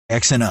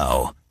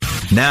KXNO.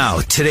 Now,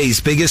 today's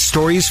biggest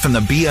stories from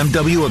the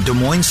BMW of Des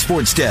Moines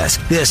Sports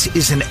Desk. This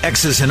is an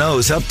X's and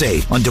O's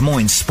update on Des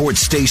Moines Sports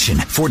Station,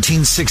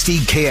 1460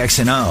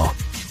 KXNO.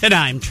 And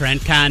I'm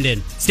Trent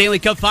Condon. Stanley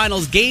Cup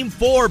Finals Game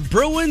 4,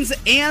 Bruins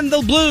and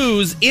the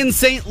Blues in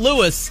St.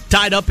 Louis.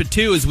 Tied up at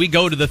 2 as we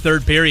go to the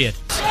third period.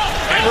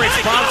 And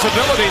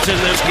responsibilities in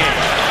this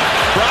game.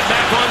 Brought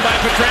back on by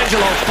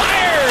Pietrangelo.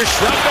 Fires,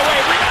 shrugged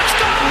away. Rebound,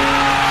 score!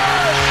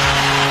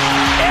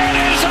 It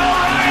is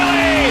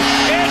O'Reilly!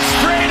 It's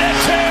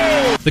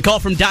 3-2! The call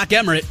from Doc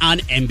Emmerich on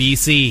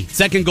NBC.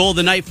 Second goal of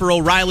the night for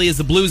O'Reilly as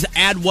the Blues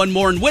add one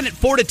more and win it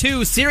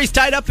 4-2. Series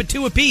tied up at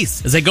 2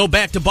 apiece as they go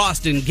back to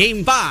Boston,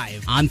 Game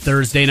 5 on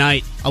Thursday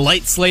night. A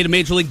light slate of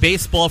Major League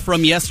Baseball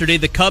from yesterday.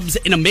 The Cubs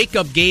in a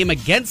makeup game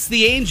against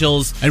the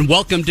Angels. And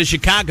welcome to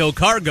Chicago,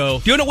 Cargo,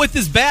 doing it with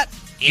his bat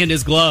and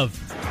his glove.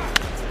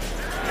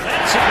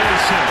 That's a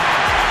base hit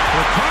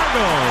for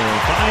Cargo.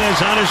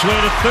 Baez on his way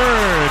to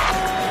third.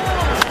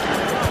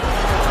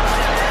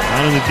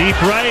 Out in the deep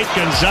right,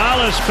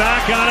 Gonzalez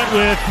back on it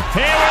with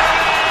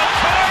Hayward.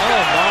 Cargo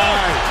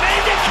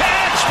made the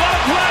catch. What a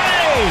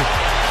play!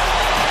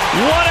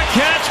 What a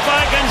catch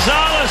by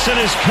Gonzalez in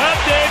his Cub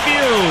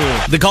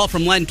debut. The call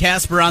from Len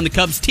Casper on the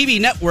Cubs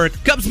TV network.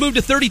 Cubs move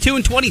to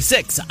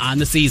 32-26 on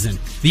the season.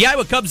 The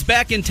Iowa Cubs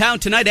back in town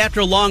tonight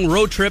after a long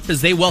road trip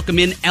as they welcome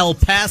in El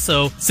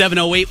Paso.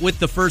 7:08 with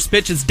the first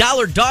pitch. It's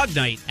Dollar Dog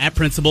Night at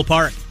Principal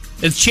Park.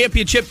 It's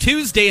Championship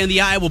Tuesday in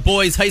the Iowa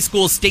Boys High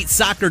School State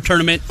Soccer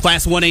Tournament.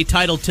 Class 1A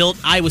title tilt,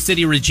 Iowa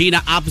City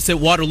Regina opposite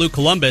Waterloo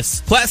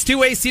Columbus. Class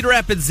 2A Cedar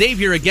Rapids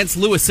Xavier against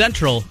Lewis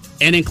Central.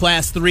 And in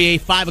Class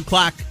 3A, 5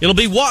 o'clock, it'll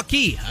be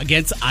Waukee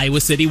against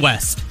Iowa City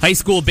West. High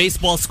school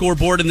baseball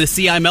scoreboard in the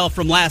CIML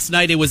from last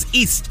night. It was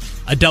East,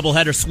 a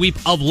doubleheader sweep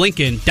of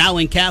Lincoln.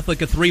 Dowling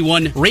Catholic, a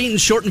 3-1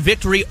 rain-shortened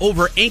victory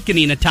over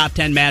Ankeny in a top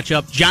 10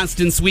 matchup.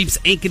 Johnston sweeps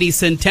Ankeny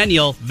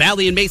Centennial.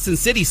 Valley and Mason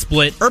City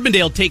split.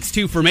 Urbandale takes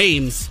 2 from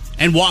Ames.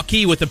 And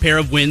Waukee with a pair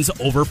of wins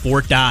over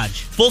Fort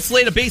Dodge. Full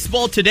slate of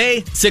baseball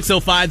today.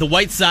 6:05, the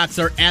White Sox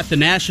are at the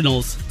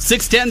Nationals.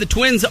 6:10, the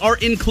Twins are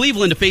in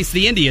Cleveland to face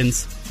the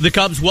Indians. The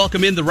Cubs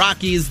welcome in the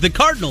Rockies. The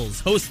Cardinals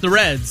host the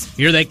Reds.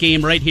 Hear that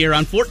game right here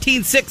on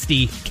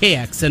 1460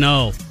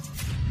 KXNO.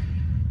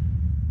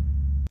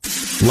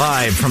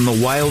 Live from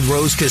the Wild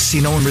Rose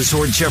Casino and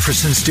Resort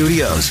Jefferson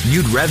Studios.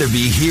 You'd rather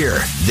be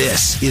here.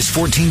 This is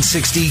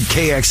 1460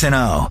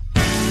 KXNO.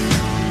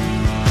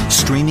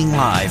 Streaming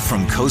live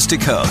from coast to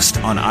coast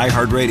on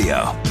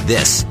iHeartRadio.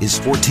 This is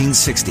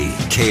 1460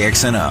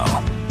 KXNO.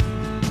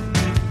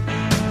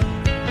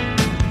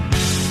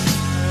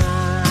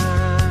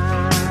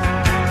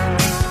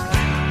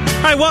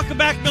 All right, welcome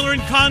back. Miller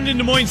and Condon,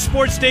 Des Moines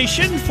Sports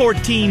Station,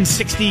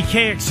 1460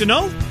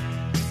 KXNO.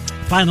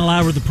 Final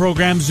hour of the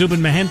program. Zubin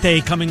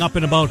Mehenti coming up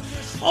in about,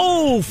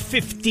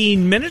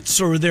 15 minutes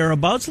or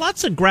thereabouts.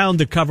 Lots of ground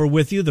to cover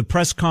with you. The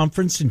press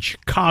conference in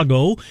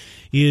Chicago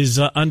is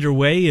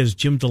underway as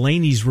Jim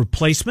Delaney's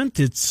replacement.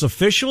 It's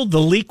official.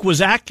 The leak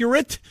was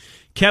accurate.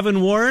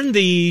 Kevin Warren,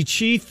 the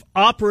chief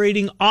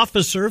operating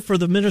officer for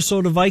the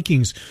Minnesota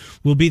Vikings,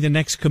 will be the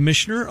next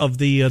commissioner of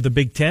the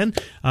Big Ten.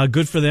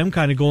 Good for them,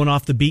 kind of going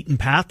off the beaten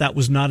path. That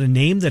was not a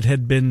name that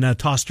had been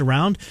tossed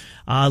around,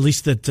 at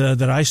least that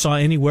I saw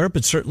anywhere.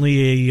 But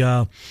certainly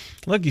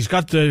look, he's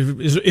got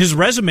his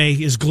resume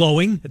is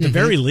glowing at the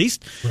very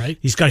least. Right,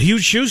 he's got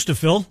huge shoes to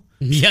fill.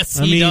 Yes,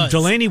 he does.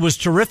 Delaney was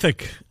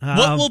terrific.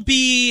 What will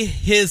be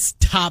his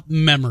top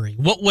memory?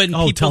 What when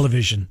people,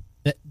 television,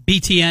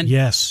 BTN?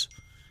 Yes.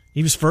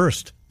 He was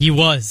first. He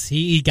was.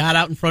 He got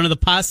out in front of the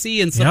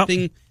posse and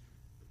something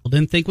people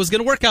didn't think was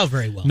going to work out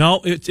very well. No,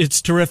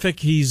 it's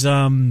terrific. He's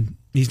done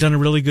a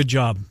really good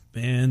job,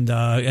 and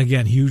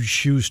again, huge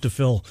shoes to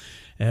fill.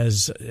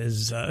 As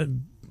well,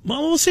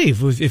 we'll see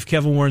if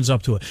Kevin Warren's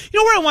up to it. You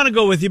know where I want to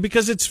go with you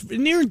because it's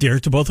near and dear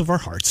to both of our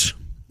hearts,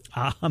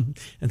 and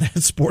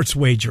that's sports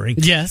wagering.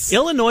 Yes,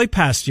 Illinois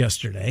passed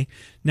yesterday.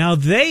 Now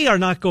they are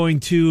not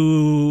going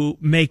to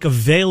make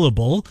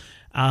available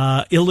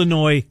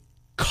Illinois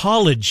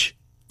college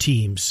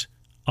teams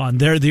on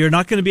there. They're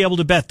not going to be able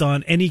to bet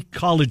on any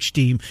college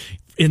team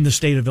in the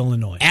state of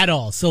Illinois at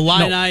all. So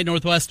Illini,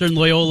 Northwestern,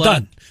 Loyola,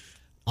 done.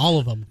 All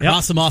of them.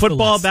 Cross them off Football,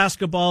 the list.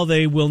 basketball,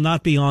 they will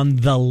not be on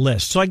the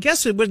list. So I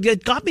guess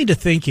it got me to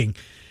thinking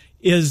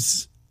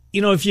is,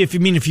 if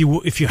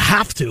you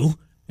have to,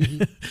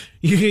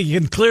 you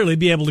can clearly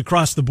be able to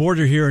cross the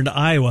border here into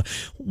Iowa.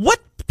 What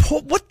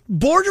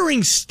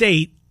bordering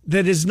state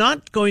that is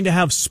not going to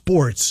have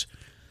sports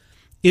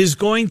is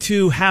going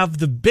to have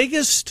the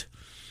biggest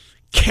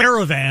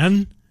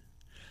caravan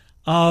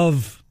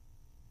of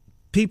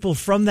people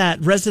from that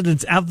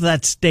residents of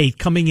that state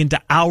coming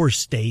into our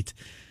state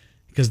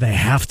because they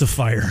have to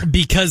fire.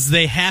 Because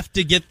they have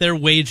to get their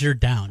wager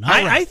down.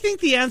 I think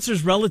the answer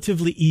is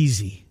relatively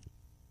easy.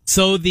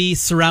 So the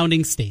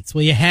surrounding states.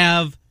 Well, you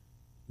have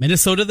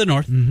Minnesota to the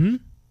north. Mm-hmm.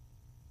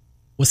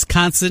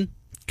 Wisconsin.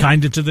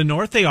 Kind of to the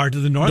north. They are to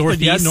the north.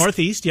 Northeast.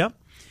 Northeast, yep.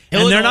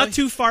 Illinois. And they're not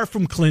too far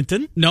from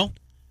Clinton. No.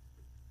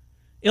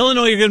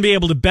 Illinois, you're going to be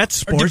able to bet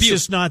sports. Dubuque.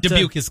 Just not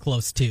Dubuque is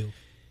close too.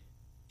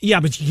 Yeah,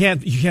 but you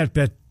can't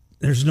bet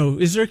There's no.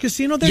 Is there a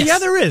casino there? Yes. Yeah,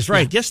 there is.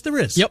 Right. Yeah. Yes, there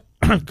is. Yep.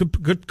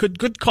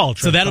 Good call.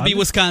 So that'll be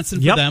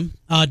Wisconsin for them.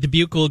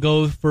 Dubuque will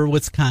go for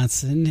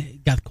Wisconsin. You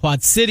got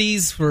Quad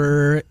Cities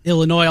for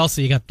Illinois.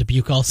 Also, you got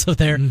Dubuque also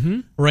there,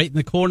 right in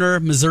the corner.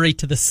 Missouri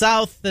to the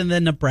south, and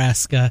then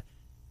Nebraska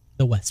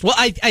the west. Well,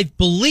 I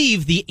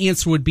believe the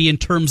answer would be in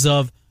terms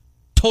of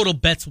total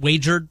bets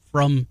wagered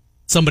from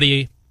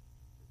somebody.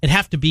 It'd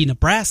have to be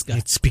Nebraska.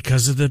 It's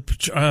because of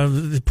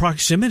the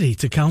proximity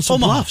to Council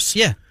Bluffs.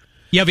 Yeah.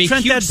 You have a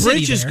Trent, huge that city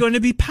bridge is there. going to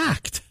be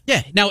packed.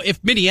 Yeah. Now,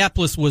 if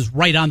Minneapolis was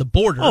right on the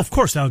border. Oh, of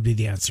course, that would be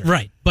the answer.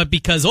 Right. But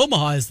because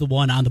Omaha is the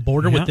one on the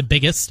border with the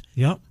biggest,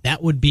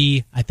 that would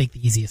be, I think,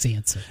 the easiest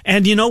answer.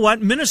 And you know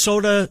what?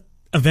 Minnesota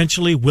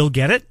eventually will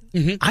get it.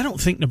 I don't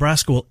think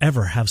Nebraska will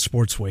ever have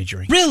sports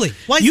wagering. Really?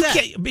 Why is that?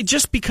 Can't,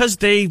 just because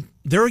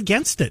they're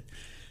against it.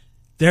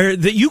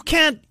 You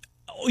can't,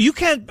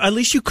 at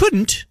least you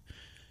couldn't,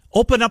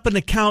 open up an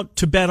account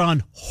to bet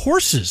on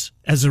horses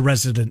as a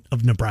resident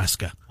of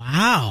Nebraska.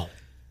 Wow.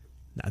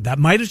 Now, that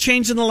might have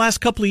changed in the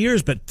last couple of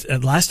years, but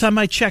last time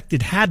I checked,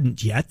 it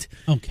hadn't yet.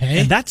 Okay.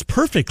 And that's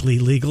perfectly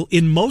legal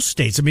in most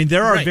states. I mean,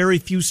 there are very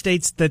few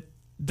states that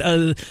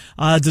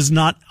does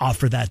not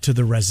offer that to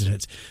the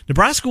residents.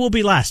 Nebraska will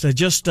be last.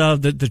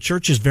 The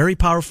church is very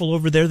powerful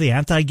over there. The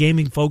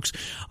anti-gaming folks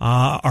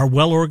are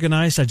well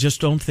organized. I just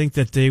don't think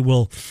that they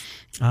will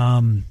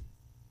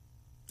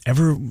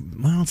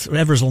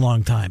ever's a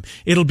long time.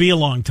 It'll be a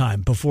long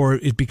time before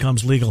it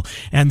becomes legal.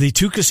 And the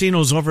two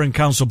casinos over in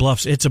Council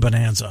Bluffs, it's a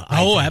bonanza.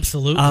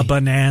 Absolutely. A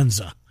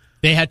bonanza.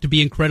 They had to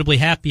be incredibly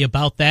happy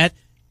about that.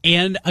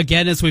 And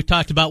again, as we've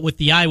talked about with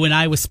the Iowa and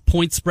Iowa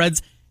point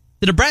spreads,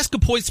 the Nebraska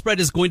point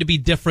spread is going to be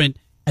different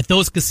at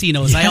those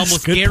casinos. Yes, I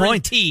almost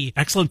guarantee.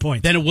 Excellent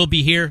point. Than it will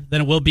be here,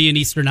 than it will be in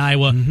Eastern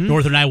Iowa,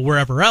 Northern Iowa,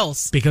 wherever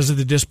else. Because of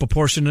the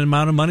disproportionate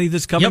amount of money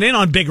that's coming in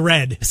on Big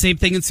Red. Same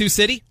thing in Sioux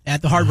City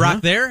at the Hard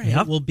Rock there.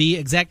 It will be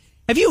exact.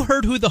 Have you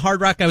heard who the Hard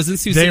Rock? I was in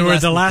Sioux City. They were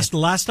last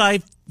last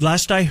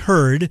I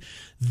heard,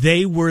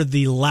 they were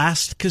the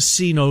last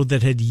casino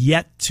that had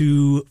yet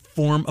to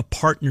form a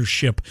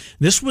partnership.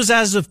 This was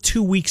as of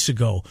 2 weeks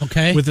ago.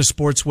 Okay. With a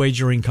sports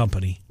wagering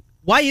company.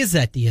 Why is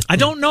that, do you think? I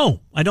don't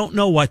know. I don't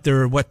know what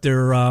they're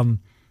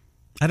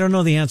I don't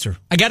know the answer.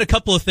 I got a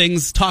couple of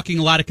things, talking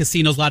a lot of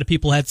casinos. A lot of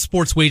people had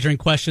sports wagering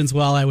questions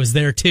while I was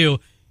there too.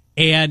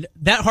 And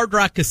that Hard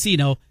Rock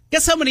Casino,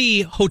 guess how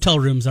many hotel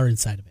rooms are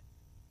inside of it?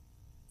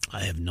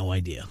 I have no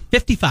idea.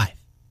 55.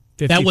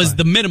 That was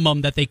the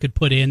minimum that they could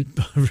put in.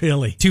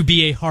 Really? To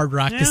be a Hard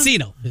Rock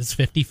Casino is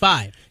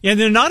 55. Yeah, and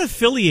they're not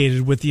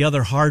affiliated with the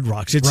other Hard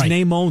Rocks. It's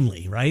name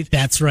only, right?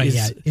 That's right.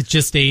 It's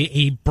just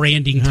a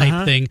branding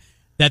type thing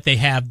that they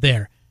have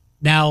there.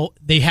 Now,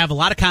 they have a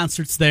lot of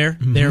concerts there.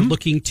 They're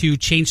looking to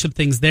change some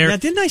things there. Yeah,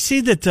 didn't I see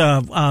that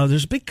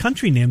there's a big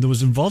country name that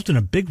was involved in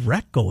a big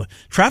wreck going?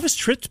 Travis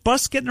Tritt's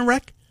bus getting a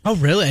wreck? Oh,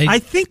 really? I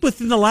think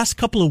within the last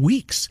couple of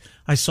weeks,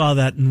 I saw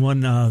that in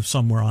one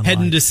somewhere online.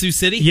 Heading to Sioux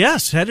City?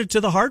 Yes, headed to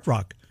the Hard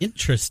Rock.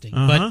 Interesting.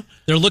 But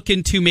they're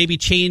looking to maybe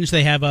change.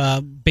 They have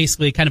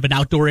basically kind of an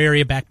outdoor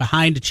area back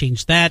behind to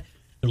change that.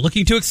 They're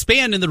looking to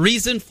expand, and the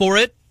reason for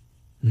it,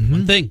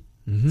 one thing,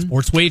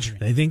 sports wagering.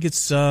 They think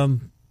it's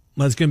going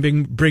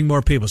to bring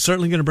more people.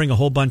 Certainly going to bring a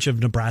whole bunch of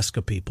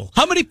Nebraska people.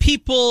 How many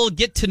people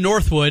get to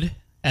Northwood,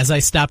 as I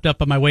stopped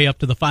up on my way up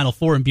to the Final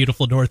Four in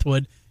beautiful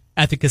Northwood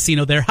at the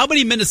casino there? How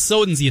many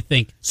Minnesotans do you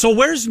think? So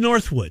where's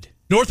Northwood?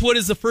 Northwood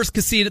is the first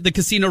casino, the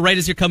casino right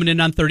as you're coming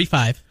in on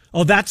 35.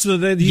 Oh, that's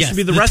used to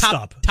be the rest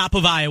stop. Top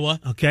of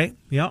Iowa. Okay,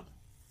 yeah.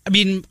 I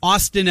mean,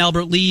 Austin,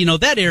 Albert Lee,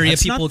 that area.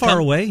 That's people not far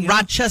away. Yeah.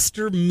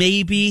 Rochester,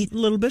 maybe. A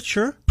little bit,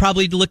 sure.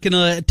 Probably looking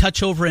a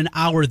touch over an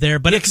hour there.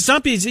 But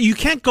you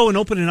can't go and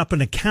open up an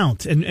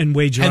account and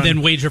wager. And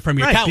then wager from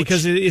your couch.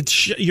 Because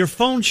your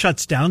phone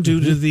shuts down due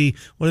to the,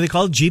 what do they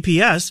call it?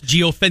 GPS.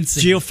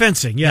 Geofencing.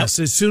 Geofencing, yes.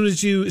 Yep. As soon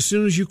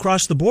as you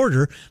cross the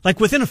border, like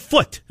within a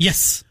foot.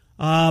 Yes.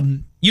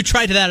 You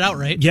tried that out,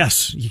 right?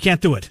 Yes. You can't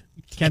do it.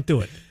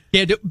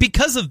 Yeah,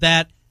 because of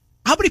that,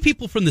 how many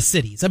people from the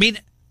cities? I mean,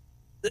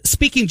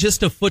 speaking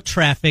just of foot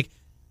traffic,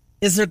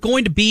 is there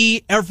going to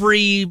be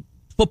every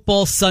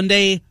football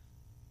Sunday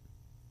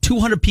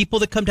 200 people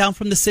that come down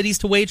from the cities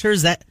to wager?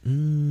 Is that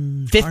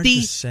 50? Hard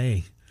to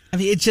say. I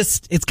mean,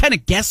 it's kind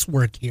of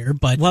guesswork here,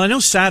 but... Well, I know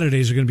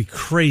Saturdays are going to be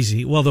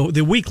crazy. Well,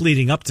 the week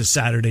leading up to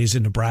Saturdays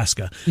in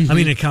Nebraska, I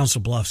mean, in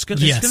Council Bluffs, it's going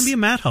to be a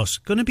madhouse.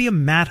 Going to be a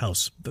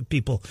madhouse of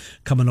people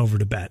coming over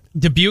to bet.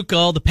 Dubuque,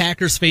 all the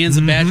Packers fans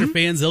and Badger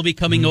fans, they'll be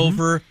coming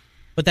over.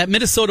 But that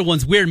Minnesota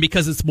one's weird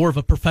because it's more of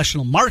a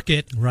professional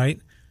market. Right.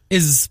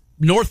 Is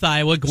North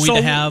Iowa going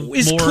to have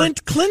is more...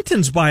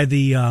 Clinton's by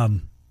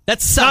the...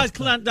 That's south.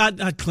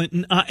 Not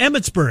Clinton.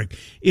 Emmetsburg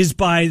is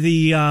by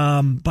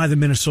the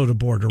Minnesota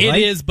border, right?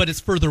 It is, but it's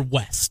further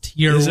west.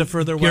 Is it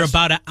further west? You're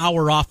about an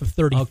hour off of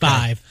 35.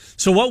 Okay.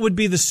 So what would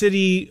be the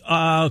city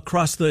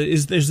across the...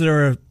 Is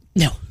there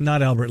No.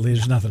 Not Albert Lee.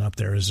 There's nothing up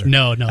there, is there?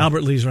 No.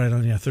 Albert Lee's right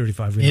on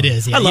 35. It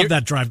is. Yeah. I love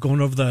that drive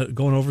going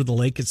over the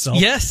lake itself.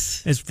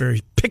 Yes. It's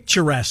very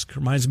picturesque.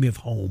 Reminds me of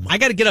home. I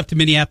got to get up to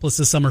Minneapolis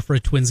this summer for a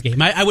Twins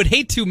game. I would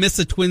hate to miss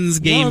a Twins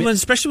game,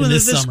 especially when they're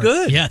this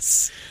good.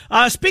 Yes.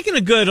 Speaking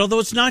of good, although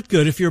it's not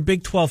good if you're a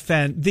Big 12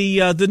 fan,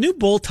 the new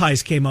bowl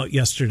ties came out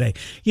yesterday.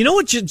 You know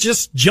what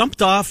just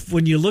jumped off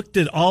when you looked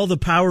at all the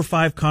Power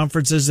 5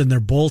 conferences and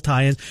their bowl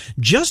tie-ins?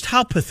 Just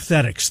how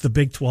pathetic the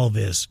Big 12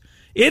 is.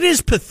 It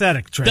is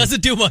pathetic, Trent.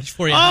 Doesn't do much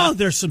for you. Oh,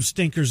 there's some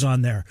stinkers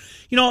on there.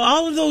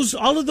 All of those.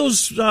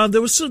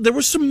 There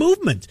was some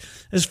movement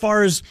as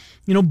far as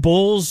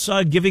bowls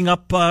giving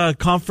up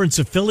conference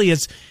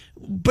affiliates,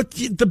 but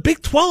the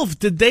Big 12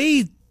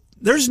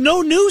 There's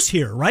no news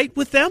here, right,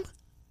 with them?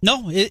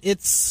 No,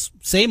 it's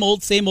same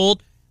old.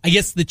 I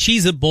guess the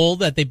Cheez-It Bowl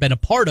that they've been a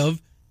part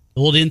of,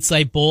 the old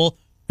Insight Bowl,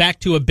 back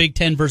to a Big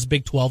 10 versus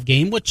Big 12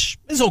 game, which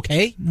is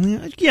okay.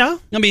 Yeah,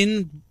 I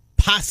mean,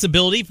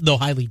 possibility, though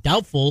highly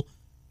doubtful.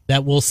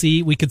 That we'll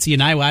see. We could see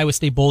an Iowa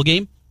State bowl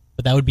game,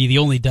 but that would be the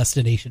only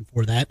destination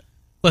for that.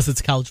 Plus,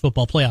 it's a college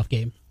football playoff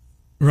game.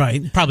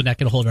 Right. Probably not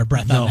going to hold our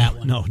breath on that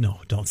one. No,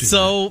 don't do that.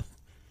 So,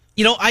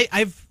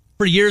 I've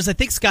for years, I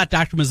think Scott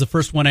Docterman was the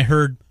first one I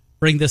heard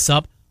bring this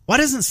up. Why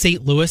doesn't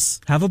St. Louis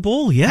have a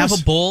bowl? Yes.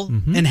 Have a bowl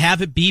and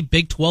have it be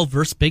Big 12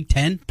 versus Big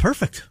 10?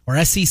 Perfect.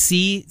 Or SEC,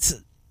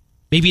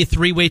 maybe a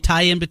three-way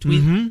tie in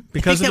between.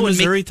 Because of the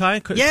Missouri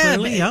tie?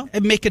 Clearly, yeah.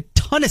 It'd make a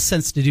ton of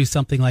sense to do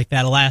something like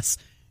that. Alas,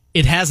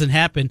 it hasn't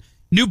happened.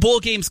 New bowl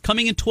games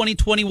coming in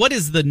 2020. What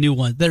is the new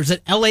one? There's an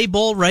LA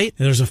Bowl, right?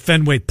 There's a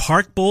Fenway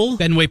Park Bowl.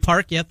 Fenway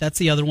Park, yep, that's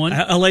the other one.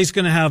 LA's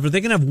going to have, are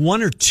they going to have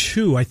one or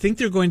two? I think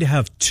they're going to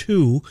have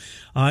two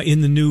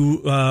in the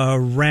new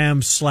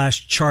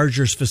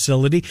Rams/Chargers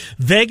facility.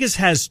 Vegas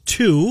has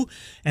two,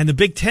 and the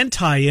Big Ten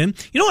tie-in.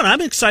 You know what?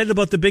 I'm excited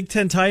about the Big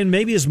Ten tie-in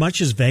maybe as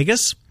much as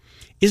Vegas.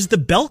 Is the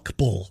Belk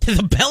Bowl.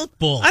 The Belk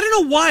Bowl. I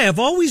don't know why. I've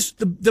always,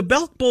 the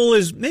Belk Bowl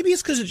is, maybe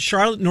it's because it's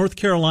Charlotte, North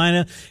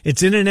Carolina.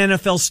 It's in an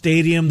NFL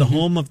stadium, the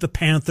home of the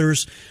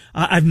Panthers.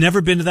 I've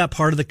never been to that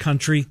part of the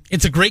country.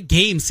 It's a great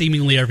game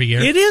seemingly every year.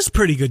 It is a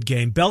pretty good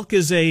game. Belk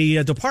is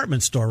a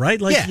department store,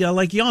 right?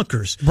 Like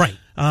Yonkers. Right.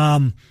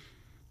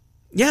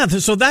 Yeah,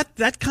 so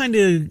that kind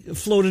of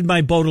floated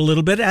my boat a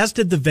little bit, as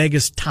did the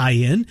Vegas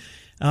tie-in.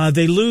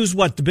 They lose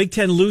the Big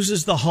Ten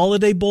loses the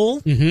Holiday Bowl.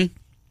 Mm-hmm.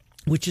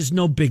 Which is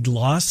no big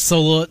loss.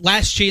 So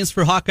last chance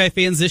for Hawkeye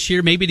fans this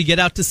year, maybe to get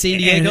out to San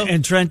Diego.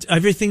 And Trent,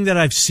 everything that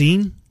I've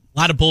seen, a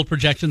lot of bold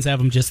projections have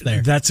them just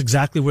there. That's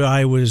exactly where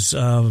I was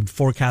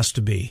forecast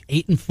to be.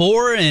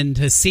 8-4 and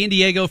to San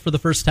Diego for the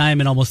first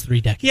time in almost 3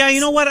 decades. Yeah,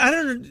 you know what? I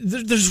don't.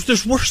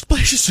 There's worse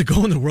places to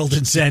go in the world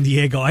than San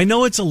Diego. I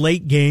know it's a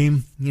late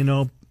game,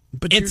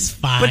 but it's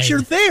fine. But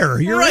you're there.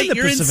 You're right. In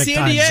the Pacific in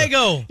San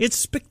Diego. Zone. It's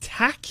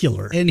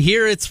spectacular. And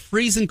here it's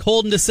freezing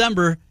cold in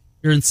December.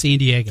 You're in San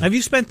Diego. Have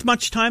you spent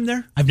much time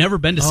there? I've never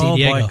been to San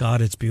Diego. Oh, my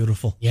God, it's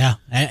beautiful. Yeah.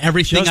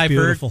 Everything Just I've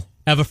beautiful. heard.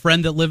 I have a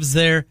friend that lives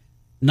there.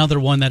 Another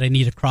one that I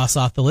need to cross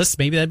off the list.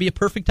 Maybe that'd be a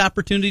perfect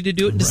opportunity to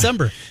do it in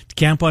December. To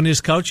camp on his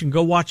couch and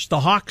go watch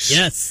the Hawks.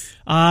 Yes.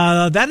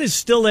 That is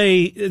still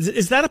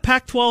is that a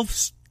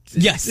Pac-12?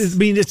 Yes. I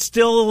mean, it's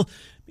still,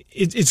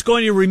 it's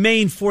going to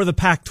remain for the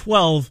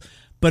Pac-12,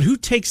 but who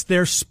takes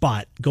their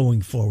spot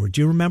going forward?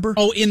 Do you remember?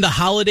 Oh, in the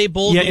Holiday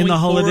Bowl? Yeah, in the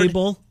Holiday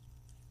Bowl.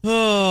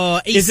 Oh,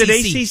 ACC. Is it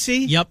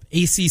ACC? Yep,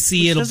 ACC.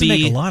 It'll doesn't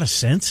make a lot of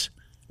sense.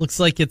 Looks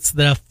like it's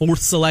the fourth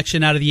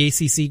selection out of the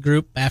ACC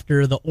group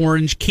after the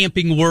Orange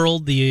Camping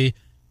World, the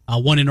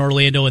one in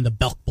Orlando, and the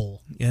Belk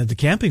Bowl. Yeah, the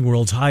Camping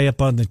World's high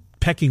up on the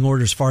pecking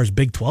order as far as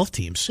Big 12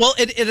 teams. Well,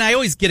 and I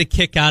always get a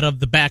kick out of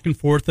the back and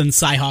forth on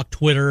Cyhawk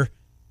Twitter.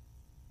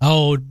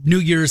 Oh, New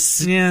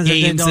Year's games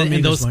they don't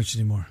mean those as much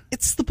anymore.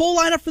 It's the bowl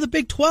lineup for the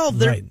Big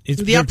 12. Right.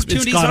 The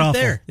opportunities aren't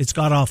there. It's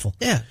god-awful.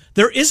 Yeah.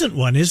 There isn't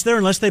one, is there,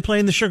 unless they play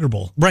in the Sugar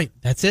Bowl? Right.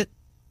 That's it.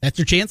 That's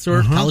your chance,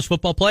 or college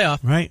football playoff.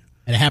 Right.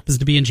 And it happens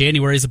to be in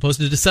January as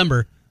opposed to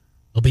December.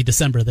 It'll be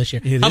December this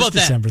year. How about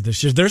December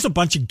this year? There's a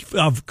bunch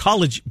of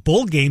college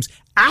bowl games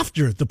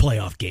after the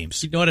playoff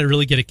games. You know what I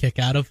really get a kick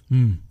out of?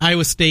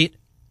 Iowa State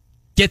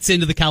gets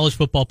into the college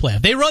football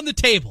playoff. They run the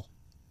table.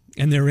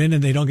 And they're in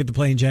and they don't get to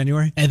play in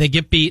January? And they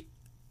get beat.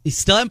 They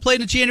still haven't played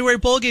in a January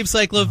bowl game,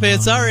 Cyclone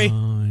fan. Sorry.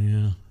 Oh,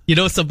 yeah. You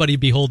know somebody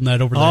be holding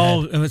that over their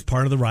head. Oh, it's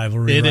part of the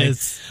rivalry. It right?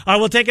 is. All right,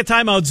 we'll take a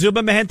timeout.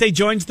 Zuba Mahente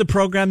joins the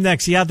program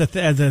next. Yeah,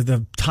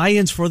 the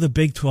tie-ins for the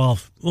Big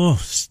 12. Oh,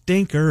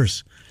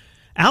 stinkers.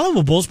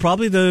 Alamo Bowl's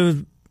probably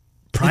the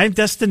prime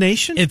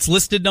destination. It's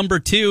listed number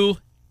 2.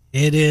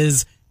 It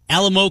is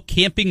Alamo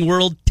Camping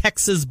World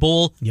Texas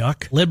Bowl.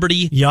 Yuck.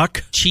 Liberty.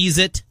 Yuck.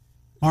 Cheez-It.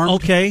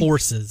 Armed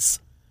Forces.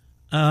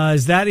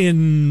 Is that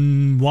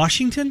in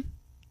Washington?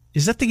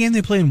 Is that the game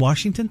they play in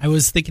Washington? I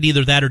was thinking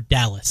either that or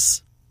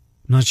Dallas.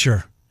 I'm not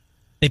sure.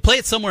 They play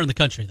it somewhere in the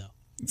country, though.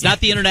 It's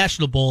not the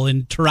International Bowl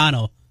in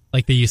Toronto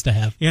like they used to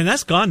have. Yeah, and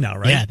that's gone now,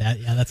 right?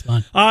 Yeah, that's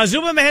gone.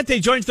 Zuma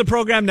Mahente joins the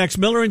program next.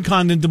 Miller and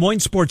Condon, Des Moines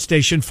Sports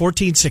Station,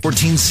 1460.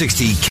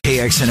 1460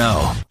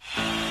 KXNO.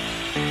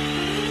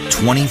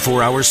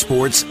 24-hour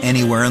sports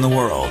anywhere in the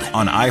world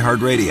on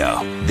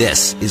iHeartRadio.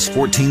 This is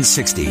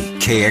 1460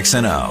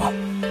 KXNO.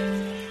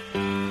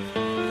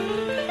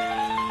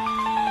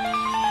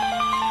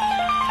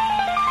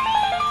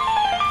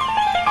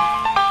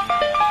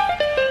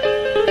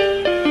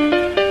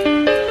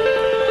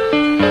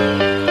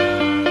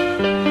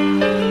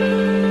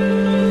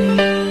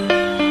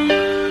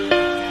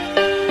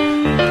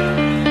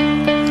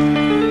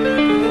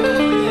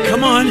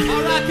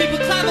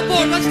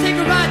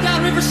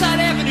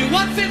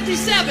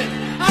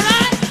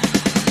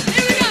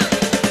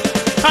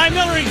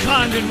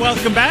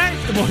 Welcome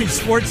back, Des Moines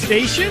Sports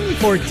Station,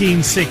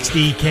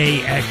 1460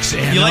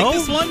 KXNO. You like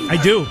this one?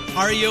 I do.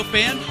 REO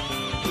fan?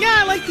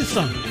 Yeah, I like this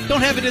song.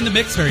 Don't have it in the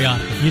mix very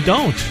often. You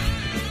don't.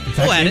 In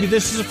fact, maybe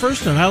this is the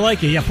first one. I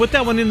like it. Yeah, put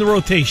that one in the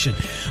rotation.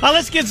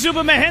 Let's get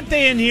Zubin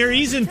Mehenti in here.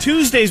 He's in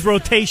Tuesday's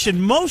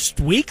rotation most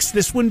weeks,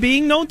 this one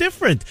being no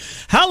different.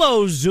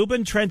 Hello,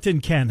 Zubin, Trent,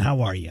 and Ken.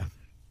 How are you?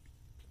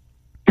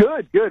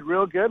 Good,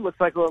 real good. Looks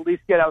like we'll at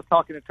least get, I was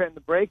talking to Trent in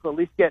the break, we'll at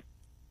least get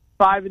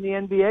 5 in the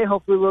NBA,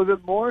 hopefully a little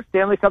bit more.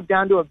 Stanley Cup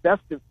down to a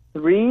best of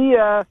 3.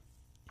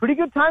 Pretty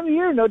good time of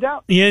year, no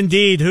doubt. Yeah,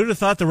 indeed. Who'd have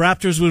thought the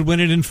Raptors would win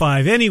it in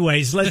 5?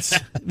 Anyways, let's...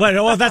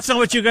 well, that's not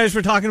what you guys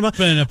were talking about.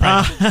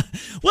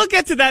 We'll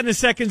get to that in a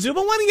second, Zoom.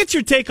 I want to get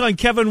your take on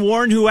Kevin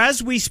Warren, who,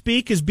 as we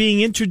speak, is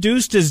being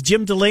introduced as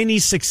Jim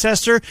Delaney's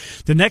successor,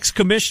 the next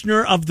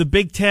commissioner of the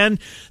Big Ten.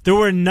 There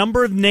were a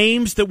number of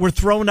names that were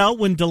thrown out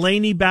when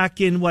Delaney, back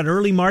in,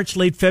 early March,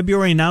 late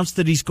February, announced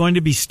that he's going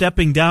to be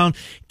stepping down.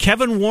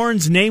 Kevin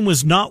Warren's name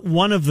was not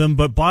one of them,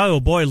 but boy,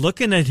 oh boy,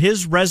 looking at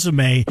his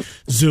resume,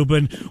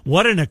 Zubin,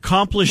 what an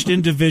accomplished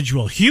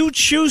individual. Huge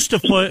shoes to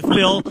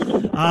fill,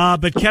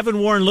 but Kevin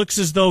Warren looks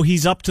as though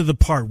he's up to the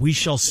part. We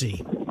shall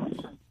see.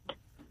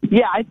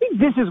 Yeah, I think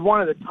this is one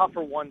of the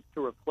tougher ones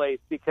to replace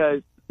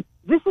because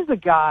this is a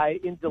guy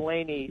in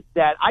Delaney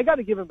that I got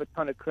to give him a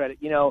ton of credit.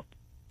 You know,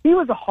 he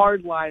was a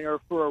hardliner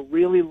for a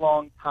really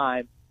long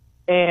time,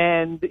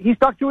 and he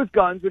stuck to his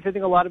guns, which I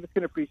think a lot of us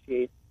can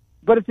appreciate.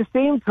 But at the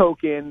same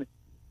token,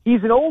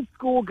 he's an old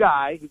school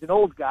guy. He's an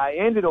old guy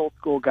and an old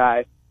school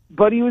guy.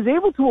 But he was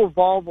able to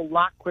evolve a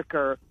lot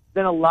quicker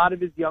than a lot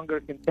of his younger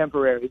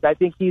contemporaries. I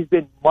think he's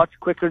been much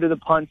quicker to the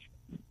punch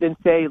than,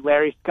 say,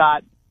 Larry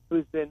Scott,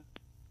 who's been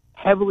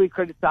heavily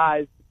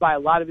criticized by a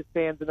lot of his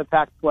fans in the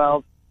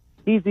Pac-12.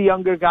 He's a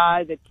younger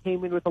guy that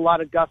came in with a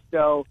lot of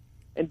gusto,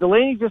 and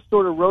Delaney just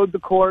sort of rode the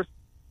course.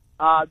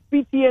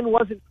 BTN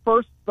wasn't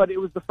first, but it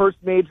was the first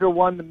major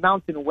one, the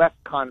Mountain West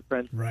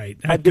Conference. Right,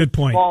 good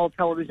point. Small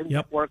television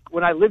network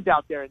when I lived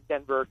out there in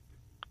Denver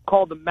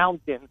called the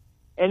Mountain.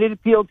 And it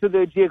appealed to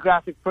the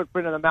geographic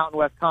footprint of the Mountain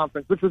West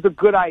Conference, which was a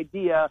good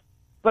idea,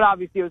 but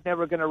obviously it was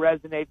never going to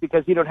resonate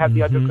because you don't have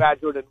the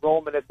undergraduate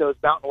enrollment at those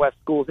Mountain West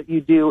schools that you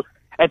do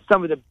at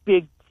some of the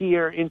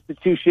big-tier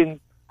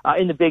institutions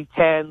in the Big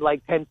Ten,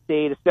 like Penn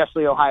State,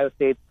 especially Ohio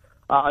State's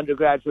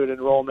undergraduate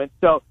enrollment.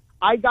 So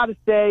I got to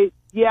say,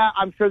 yeah,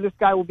 I'm sure this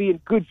guy will be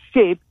in good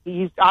shape.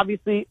 He's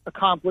obviously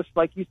accomplished,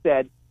 like you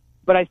said,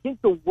 but I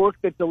think the work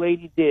that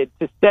Delaney did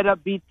to set up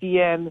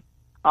BTN,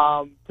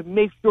 to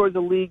make sure the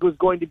league was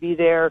going to be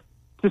there,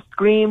 to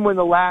scream when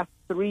the last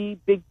 3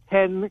 Big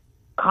Ten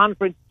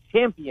conference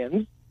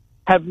champions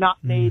have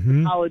not made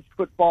the college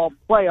football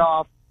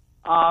playoff.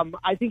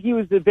 I think he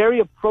was a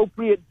very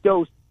appropriate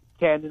dose,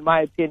 Ken, in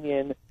my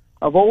opinion,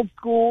 of old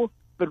school,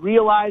 but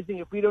realizing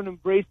if we don't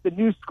embrace the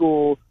new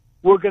school,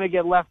 we're going to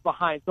get left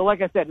behind. So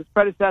like I said, his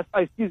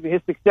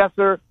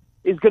successor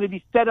is going to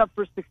be set up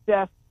for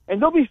success,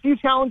 and there'll be a few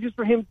challenges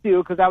for him too,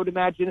 because I would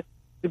imagine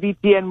the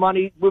BTN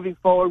money moving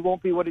forward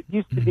won't be what it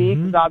used to be,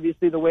 because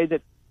obviously the way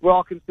that we're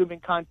all consuming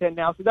content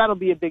now. So that'll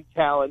be a big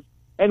challenge.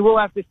 And we'll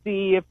have to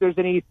see if there's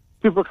any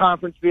super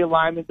conference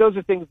realignment. Those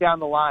are things down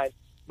the line.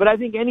 But I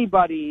think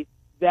anybody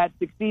that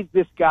succeeds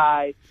this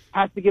guy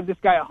has to give this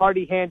guy a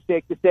hearty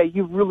handshake to say,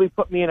 you've really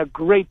put me in a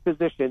great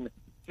position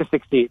to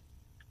succeed.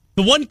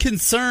 The one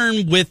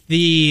concern with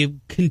the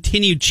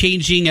continued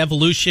changing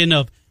evolution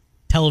of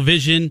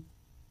television,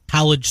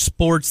 college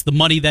sports, the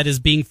money that is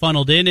being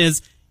funneled in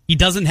is he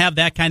doesn't have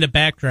that kind of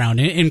background.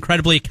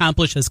 Incredibly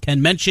accomplished, as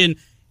Ken mentioned.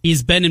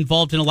 He's been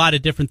involved in a lot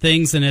of different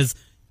things, and as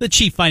the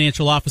chief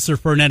financial officer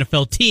for an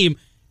NFL team,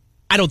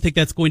 I don't think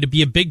that's going to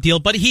be a big deal.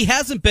 But he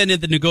hasn't been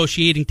at the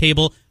negotiating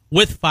table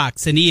with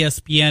Fox and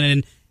ESPN,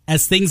 and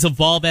as things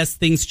evolve, as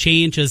things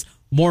change, as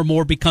more and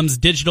more becomes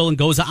digital and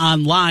goes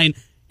online,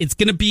 it's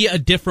going to be a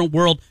different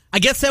world. I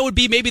guess that would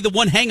be maybe the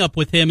one hang-up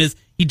with him is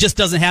he just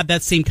doesn't have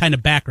that same kind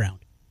of background.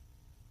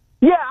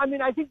 Yeah, I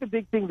mean, I think the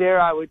big thing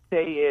there, I would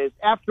say, is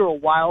after a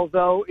while,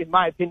 though, in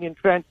my opinion,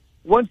 Trent,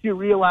 once you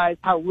realize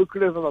how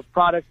lucrative of a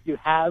product you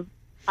have,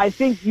 I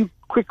think you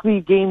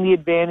quickly gain the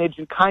advantage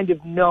and kind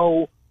of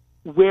know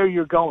where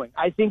you're going.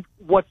 I think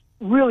what's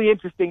really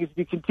interesting is if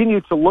you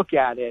continue to look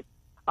at it,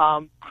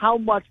 how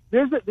much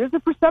there's a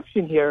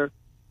perception here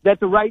that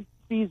the right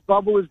fees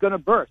bubble is going to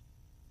burst.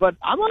 But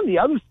I'm on the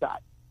other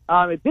side.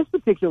 At this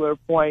particular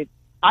point,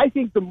 I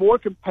think the more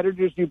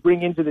competitors you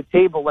bring into the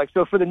table, like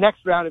so for the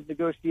next round of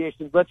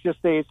negotiations, let's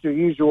just say it's your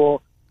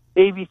usual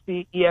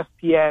ABC,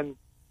 ESPN,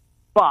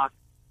 Fox,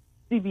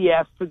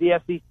 CBS for the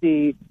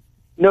SEC,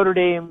 Notre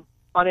Dame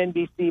on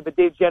NBC, but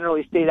they've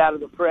generally stayed out of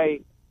the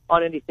fray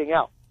on anything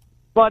else.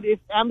 But if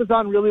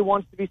Amazon really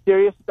wants to be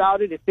serious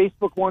about it, if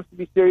Facebook wants to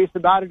be serious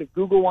about it, if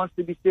Google wants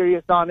to be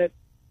serious on it,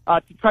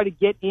 to try to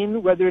get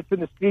in, whether it's in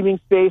the streaming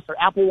space or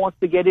Apple wants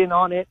to get in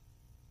on it,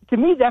 to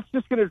me, that's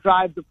just going to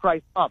drive the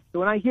price up. So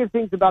when I hear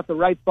things about the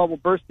rights bubble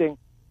bursting,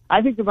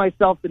 I think to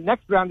myself, the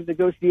next round of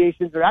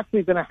negotiations are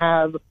actually going to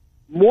have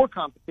more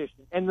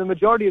competition. And the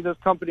majority of those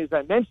companies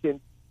I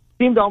mentioned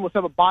seem to almost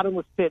have a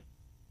bottomless pit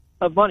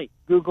of money.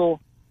 Google,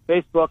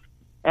 Facebook,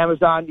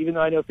 Amazon, even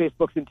though I know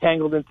Facebook's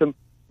entangled in some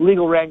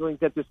legal wranglings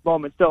at this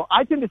moment. So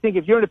I tend to think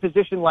if you're in a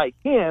position like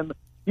him,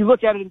 you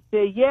look at it and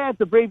say, yeah,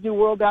 it's a brave new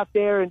world out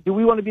there, and do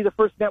we want to be the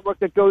first network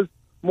that goes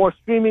more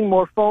streaming,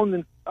 more phone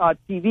than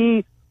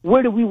TV?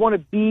 Where do we want to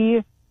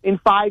be in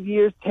 5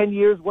 years, 10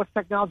 years? What's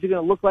technology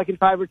going to look like in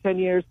 5 or 10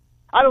 years?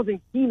 I don't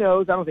think he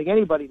knows. I don't think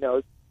anybody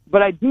knows.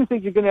 But I do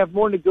think you're going to have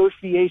more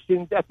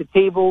negotiations at the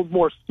table,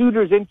 more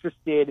suitors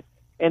interested,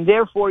 and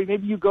therefore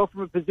maybe you go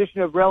from a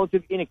position of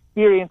relative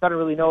inexperience, I don't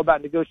really know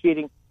about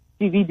negotiating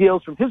TV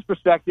deals from his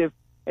perspective,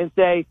 and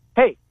say,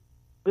 hey,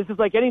 this is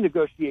like any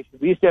negotiation.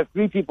 We used to have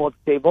 3 people at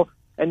the table,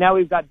 and now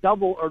we've got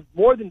double or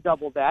more than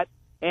double that,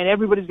 and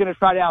everybody's going to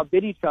try to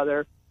outbid each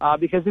other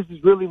because this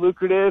is really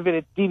lucrative and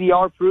it's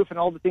DVR-proof and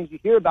all the things you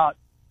hear about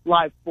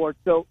live sports.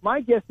 So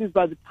my guess is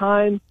by the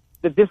time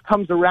that this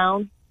comes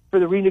around for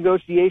the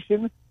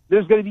renegotiation,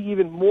 there's going to be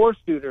even more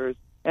suitors,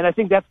 and I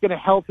think that's going to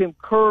help him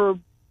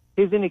curb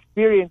his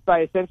inexperience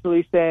by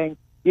essentially saying,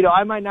 you know,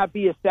 I might not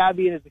be as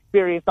savvy and as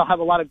experienced. I'll have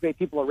a lot of great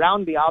people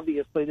around me.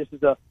 Obviously, this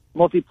is a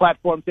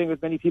multi-platform thing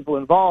with many people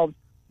involved,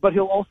 but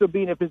he'll also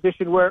be in a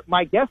position where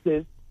my guess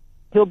is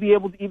he'll be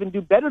able to even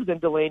do better than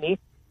Delaney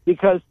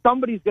because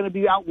somebody's going to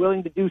be out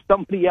willing to do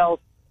somebody else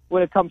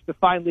when it comes to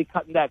finally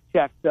cutting that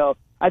check. So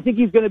I think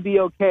he's going to be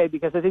okay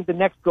because I think the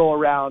next go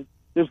around,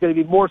 there's going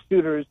to be more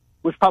suitors,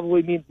 which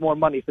probably means more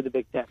money for the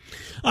Big Ten.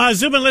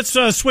 Zubin, let's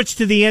switch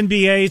to the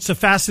NBA. It's a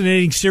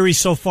fascinating series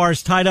so far.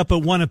 It's tied up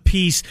at 1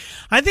 apiece.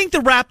 I think the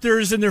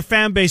Raptors and their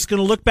fan base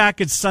going to look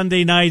back at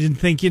Sunday night and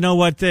think, you know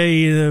what,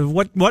 they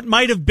what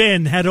might have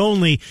been had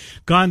only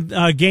gone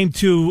game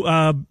 2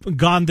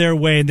 gone their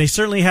way. And they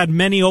certainly had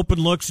many open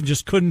looks and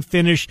just couldn't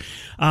finish.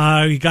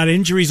 You got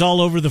injuries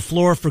all over the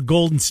floor for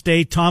Golden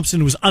State.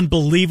 Thompson was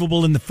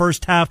unbelievable in the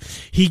first half.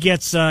 He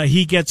gets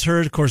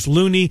hurt. Of course,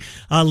 Looney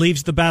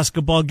leaves the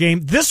basketball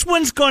game. This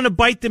one's going to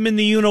bite them in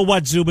the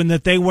you-know-what, Zubin,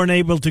 that they weren't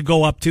able to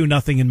go up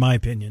 2-0, in my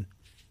opinion.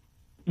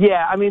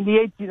 Yeah, I mean,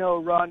 the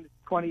 18-0 run,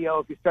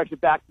 20-0, if you stretch it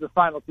back to the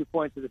final 2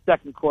 points of the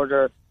second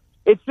quarter,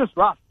 it's just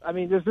rough. I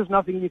mean, there's just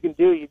nothing you can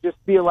do. You just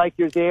feel like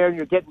you're there and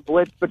you're getting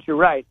blitzed, but you're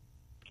right.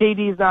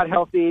 KD's not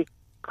healthy.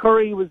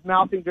 Curry was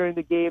mouthing during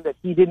the game that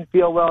he didn't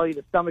feel well. He had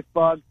a stomach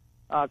bug.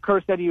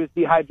 Kerr said he was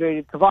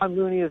dehydrated. Kevon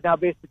Looney is now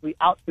basically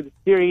out for the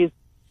series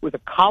with a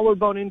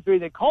collarbone injury.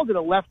 They called it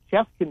a left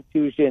chest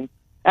contusion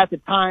at the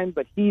time,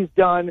 but he's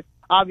done.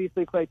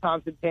 Obviously, Klay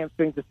Thompson's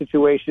hamstrings the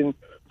situation.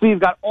 So you've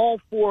got all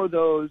 4 of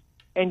those,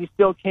 and you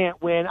still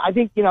can't win. I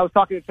think, I was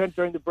talking to Trent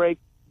during the break,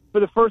 for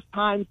the first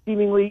time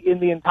seemingly in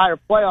the entire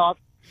playoffs,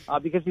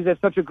 because he's had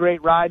such a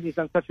great ride and he's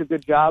done such a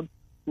good job.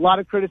 A lot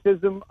of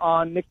criticism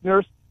on Nick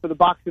Nurse for the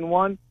box and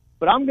one,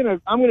 but I'm gonna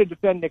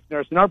defend Nick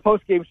Nurse. In our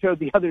postgame show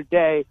the other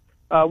day,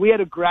 we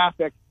had a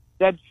graphic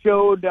that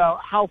showed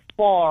how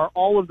far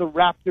all of the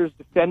Raptors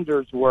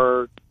defenders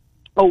were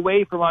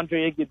away from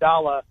Andre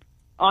Iguodala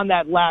on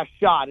that last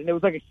shot, and it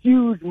was like a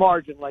huge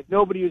margin, like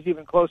nobody was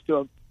even close to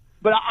him.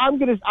 But I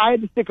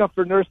had to stick up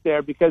for Nurse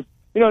there because,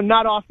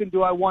 not often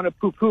do I want to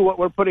poo-poo what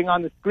we're putting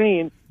on the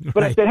screen, but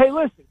right. I said, hey,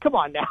 listen, come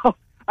on now.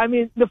 I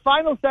mean, the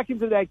final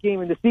seconds of that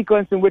game and the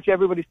sequence in which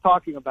everybody's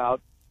talking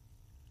about,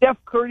 Steph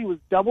Curry was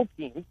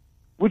double-teamed,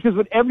 which is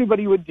what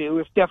everybody would do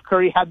if Steph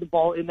Curry had the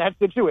ball in that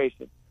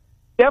situation.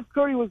 Steph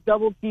Curry was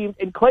double-teamed,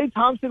 and Klay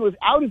Thompson was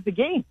out of the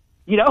game.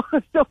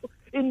 So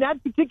in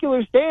that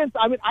particular stance,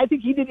 I mean, I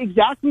think he did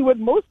exactly what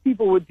most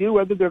people would do,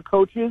 whether they're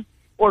coaches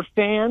or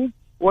fans,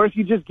 or if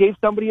you just gave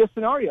somebody a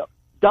scenario.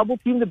 Double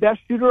team the best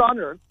shooter on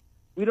earth.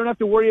 We don't have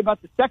to worry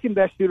about the second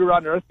best shooter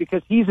on earth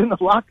because he's in the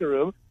locker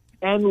room,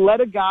 and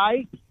let a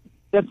guy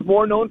that's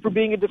more known for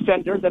being a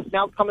defender that's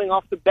now coming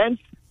off the bench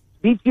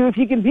beat you if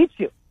he can beat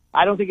you.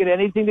 I don't think it had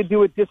anything to do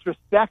with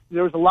disrespect.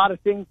 There was a lot of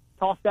things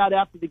tossed out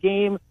after the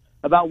game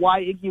about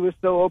why Iggy was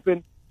so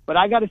open, but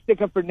I got to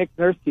stick up for Nick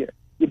Nurse here.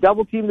 You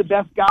double-team the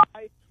best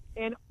guy,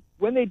 and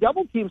when they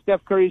double-team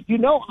Steph Curry,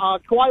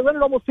 Kawhi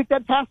Leonard almost took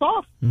that pass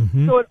off.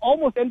 Mm-hmm. So it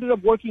almost ended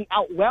up working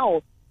out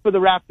well for the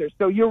Raptors.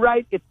 So you're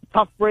right, it's a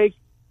tough break.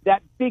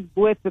 That big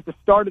blitz at the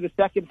start of the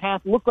second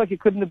half looked like it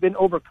couldn't have been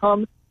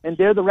overcome, and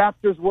there the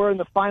Raptors were in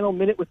the final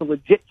minute with a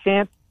legit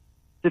chance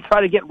to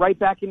try to get right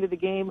back into the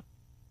game.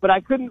 But I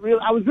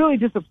was really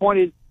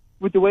disappointed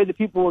with the way the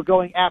people were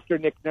going after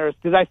Nick Nurse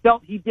because I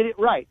felt he did it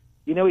right.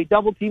 He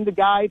double-teamed the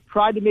guy,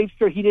 tried to make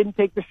sure he didn't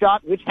take the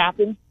shot, which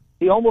happened.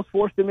 He almost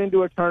forced him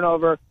into a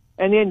turnover.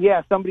 And then,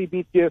 somebody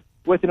beats you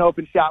with an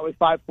open shot with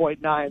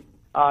 5.9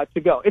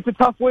 to go. It's a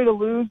tough way to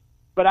lose.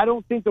 but I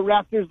don't think the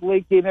Raptors'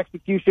 late-game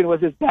execution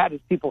was as bad as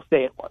people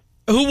say it was.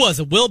 Who was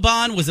it?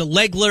 Wilbon? Was it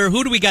Legler?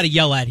 Who do we got to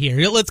yell at here?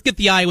 Let's get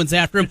the Iowans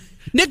after him.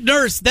 Nick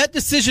Nurse, that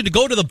decision to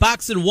go to the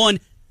box and one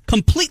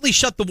completely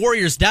shut the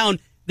Warriors down.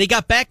 They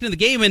got back into the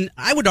game, and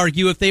I would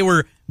argue if they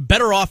were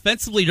better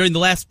offensively during the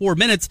last 4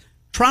 minutes,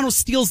 Toronto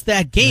steals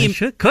that game.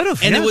 Could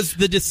have, and yes. It was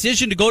the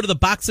decision to go to the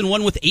box and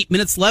one with 8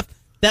 minutes left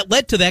that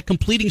led to that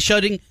completing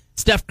shutting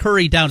Steph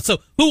Curry down. So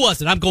who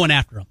was it? I'm going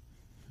after him.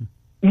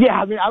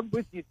 Yeah, I mean, I'm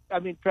with you. I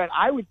mean, Trent,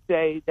 I would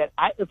say that,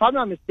 if I'm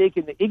not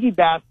mistaken, the Iggy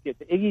basket,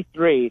 the Iggy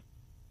three,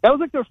 that was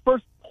like their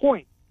first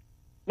point.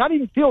 Not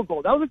even field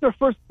goal. That was like their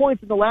first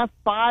points in the last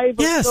 5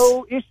 or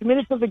so-ish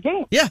minutes of the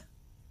game. Yeah.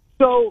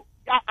 So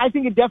I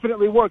think it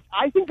definitely worked.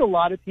 I think a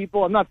lot of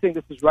people, I'm not saying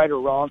this is right or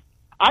wrong,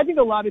 I think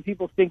a lot of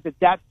people think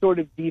that sort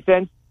of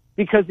defense,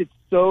 because it's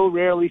so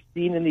rarely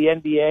seen in the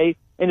NBA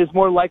and is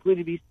more likely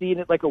to be seen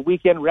at like a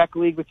weekend rec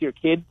league with your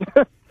kids,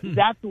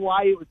 that's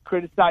why it was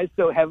criticized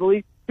so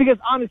heavily. Because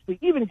honestly,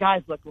 even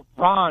guys like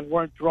LeBron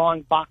weren't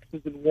drawing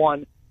boxes in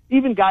one.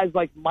 Even guys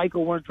like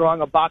Michael weren't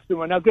drawing a box in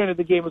one. Now, granted,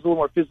 the game was a little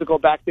more physical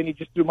back then. He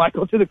just threw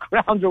Michael to the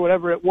ground or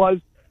whatever it was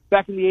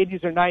back in the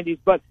 80s or 90s.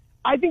 But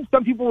I think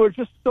some people were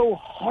just so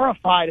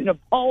horrified and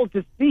appalled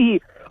to see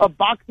a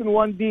box and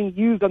one being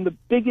used on the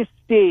biggest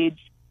stage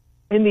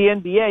in the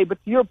NBA.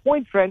 But to your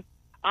point, Trent,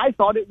 I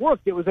thought it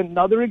worked. It was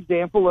another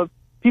example of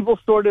people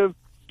sort of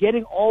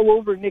getting all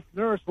over Nick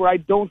Nurse where I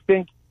don't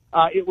think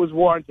it was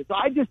warranted. So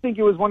I just think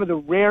it was one of the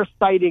rare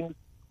sightings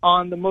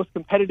on the most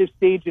competitive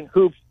stage in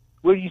hoops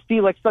where you see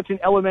like such an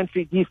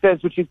elementary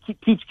defense, which you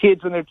teach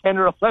kids when they're 10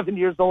 or 11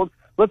 years old.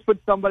 Let's put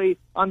somebody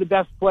on the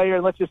best player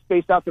and let's just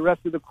space out the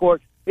rest of the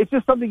court. It's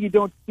just something you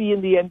don't see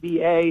in the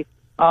NBA.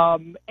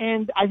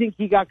 And I think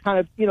he got kind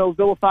of,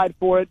 vilified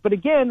for it. But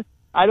again,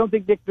 I don't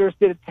think Nick Nurse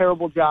did a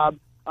terrible job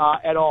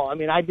at all. I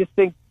mean, I just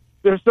think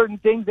there are certain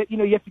things that, you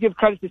have to give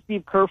credit to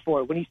Steve Kerr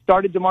for. When he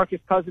started DeMarcus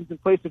Cousins in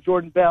place of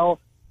Jordan Bell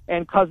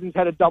and Cousins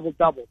had a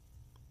double-double.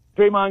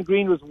 Draymond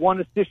Green was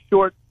 1 assist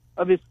short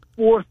of his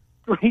 4th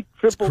straight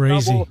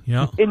triple-double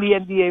in the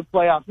NBA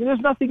playoffs. And there's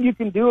nothing you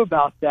can do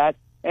about that.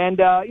 And,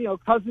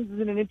 Cousins is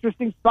in an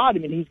interesting spot. I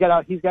mean, he's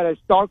got a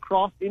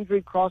star-crossed,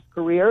 injury-crossed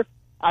career.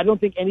 I don't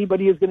think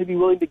anybody is going to be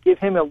willing to give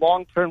him a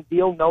long-term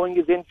deal knowing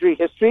his injury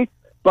history.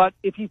 But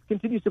if he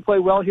continues to play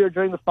well here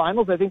during the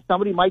finals, I think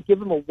somebody might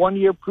give him a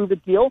 1-year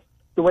prove-it deal,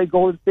 the way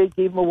Golden State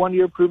gave him a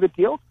 1-year prove-it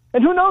deal.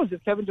 And who knows,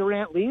 if Kevin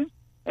Durant leaves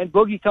and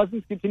Boogie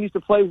Cousins continues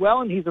to play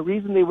well and he's the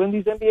reason they win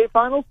these NBA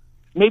finals,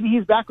 maybe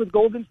he's back with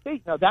Golden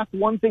State. Now, that's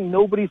one thing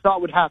nobody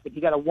thought would happen.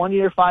 He got a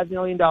 1-year, $5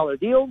 million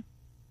deal.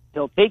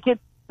 He'll take it.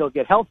 He'll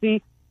get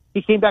healthy.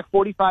 He came back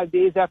 45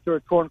 days after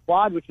a torn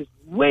quad, which is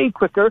way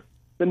quicker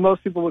than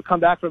most people would come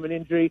back from an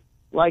injury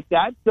like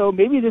that. So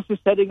maybe this is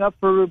setting up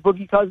for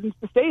Boogie Cousins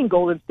to stay in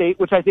Golden State,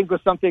 which I think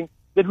was something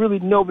that really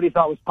nobody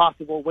thought was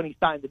possible when he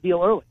signed the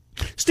deal early.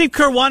 Steve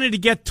Kerr wanted to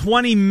get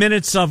 20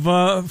 minutes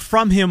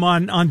from him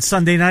on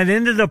Sunday night.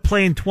 Ended up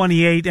playing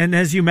 28, and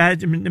as you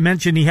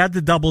mentioned, he had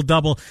the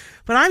double-double.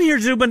 But I'm here,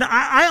 Zubin.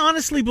 I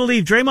honestly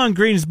believe Draymond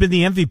Green has been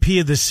the MVP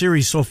of this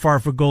series so far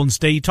for Golden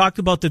State. You talked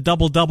about the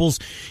double-doubles,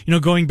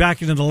 going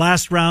back into the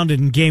last round.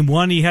 In Game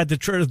 1, he had the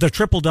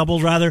triple-double,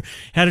 had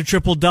a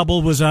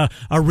triple-double, was a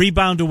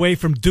rebound away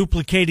from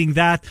duplicating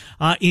that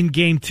in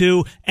Game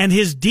 2. And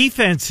his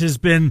defense it's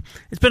been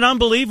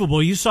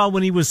unbelievable. You saw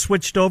when he was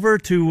switched over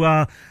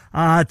to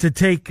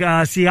take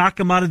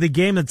Siakam out of the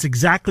game. That's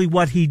exactly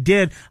what he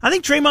did. I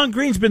think Draymond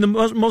Green's been the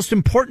most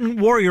important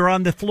Warrior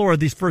on the floor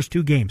these first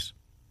 2 games.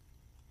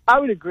 I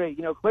would agree.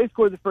 Clay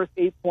scored the first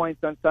 8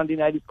 points on Sunday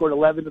night. He scored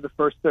 11 of the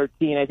first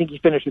 13. I think he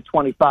finished at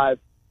 25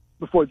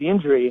 before the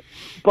injury.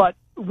 But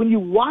when you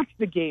watch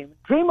the game,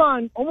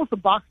 Draymond, almost the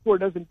box score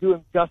doesn't do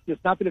him justice.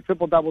 Not that a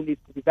triple-double needs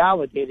to be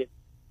validated.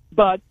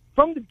 But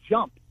from the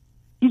jump,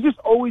 he's just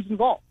always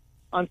involved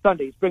on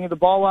Sunday. He's bringing the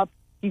ball up.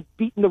 He's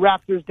beating the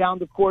Raptors down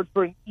the court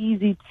for an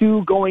easy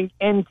 2 going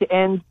end to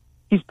end.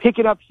 He's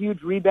picking up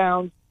huge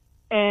rebounds.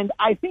 And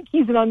I think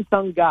he's an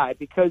unsung guy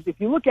because if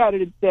you look at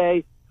it and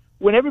say,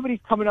 when everybody's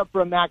coming up for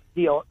a max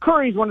deal,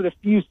 Curry's one of the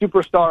few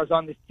superstars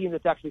on this team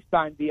that's actually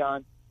signed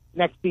beyond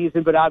next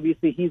season, but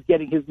obviously he's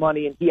getting his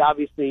money and he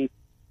obviously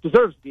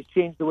deserves it. He's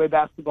changed the way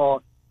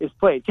basketball is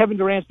played. Kevin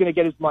Durant's going to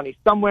get his money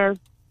somewhere.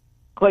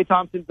 Klay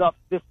Thompson's up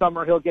this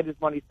summer. He'll get his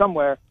money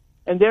somewhere.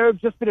 And there have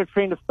just been a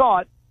train of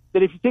thought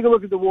that if you take a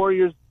look at the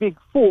Warriors' Big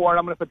Four, and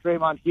I'm going to put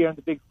Draymond here in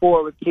the Big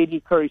Four with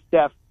KD, Curry,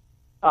 Steph,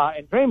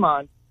 and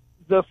Draymond,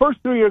 the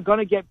first 3 are going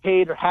to get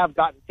paid or have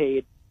gotten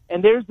paid.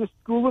 And there's this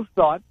school of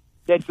thought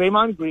that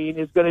Draymond Green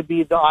is going to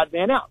be the odd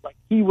man out. Like,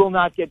 he will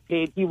not get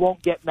paid. He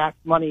won't get max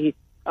money.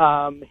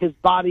 His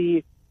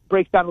body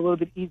breaks down a little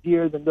bit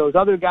easier than those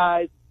other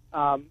guys.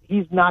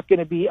 He's not going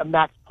to be a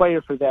max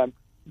player for them.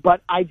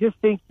 But I just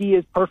think he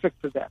is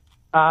perfect for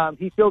them.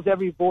 He fills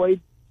every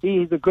void.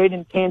 He's a great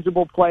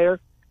intangible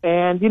player.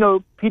 And,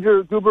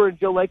 Peter Guber and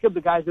Joe Lacob,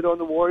 the guys that own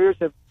the Warriors,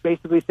 have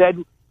basically said,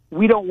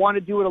 we don't want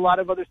to do what a lot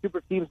of other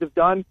super teams have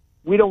done.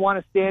 We don't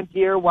want to stand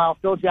here while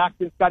Phil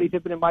Jackson, Scottie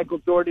Pippen, and Michael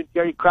Jordan,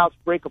 Jerry Krause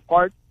break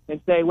apart and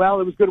say,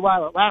 well, it was good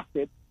while it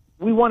lasted.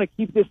 we want to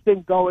keep this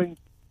thing going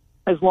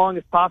as long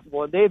as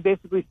possible. And they have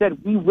basically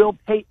said, we will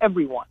pay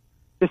everyone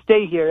to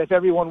stay here if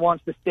everyone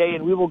wants to stay,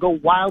 and we will go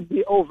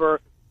wildly over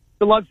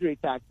the luxury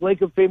tax.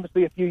 Lacob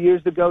famously a few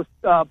years ago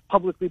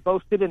publicly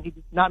boasted, and he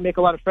did not make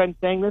a lot of friends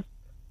saying this,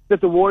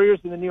 that the Warriors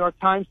in the New York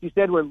Times, he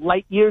said, were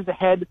light years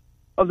ahead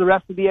of the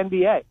rest of the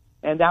NBA.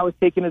 And that was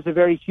taken as a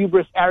very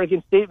hubris,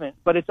 arrogant statement,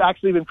 but it's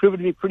actually been proven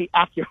to be pretty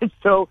accurate.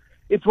 So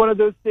it's one of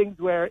those things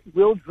where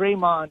will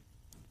Draymond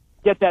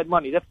get that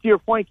money? That's to your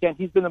point, Ken.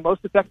 He's been the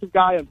most effective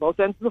guy on both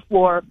ends of the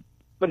floor,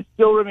 but it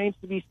still remains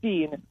to be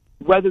seen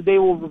whether they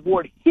will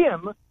reward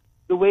him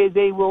the way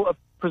they will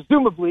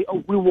presumably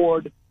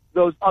reward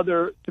those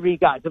other three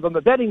guys. If I'm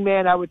a betting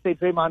man, I would say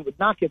Draymond would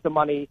not get the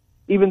money,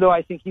 even though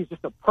I think he's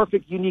just a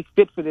perfect, unique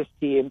fit for this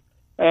team.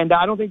 And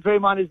I don't think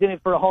Draymond is in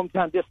it for a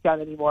hometown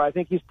discount anymore. I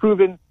think he's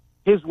proven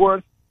his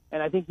worth,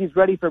 and I think he's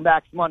ready for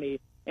max money.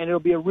 And it'll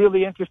be a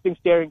really interesting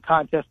staring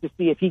contest to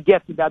see if he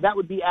gets it. Now, that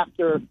would be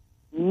after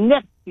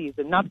next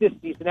season, not this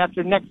season,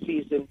 after next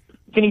season.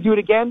 Can he do it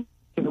again?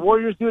 Can the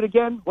Warriors do it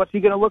again? What's he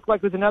going to look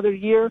like with another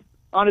year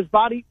on his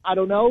body? I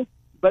don't know.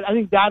 But I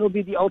think that'll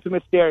be the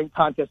ultimate staring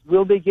contest.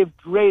 Will they give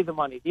Dre the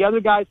money? The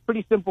other guy's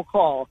pretty simple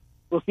call.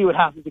 We'll see what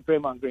happens with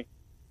Draymond Green.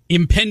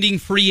 Impending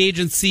free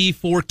agency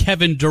for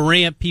Kevin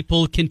Durant.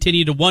 People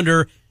continue to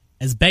wonder,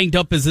 as banged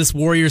up as this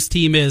Warriors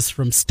team is,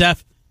 from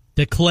Steph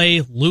to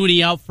Clay,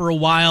 Looney out for a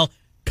while,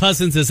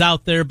 Cousins is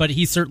out there, but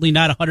he's certainly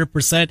not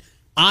 100%,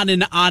 on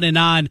and on and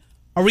on.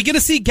 Are we going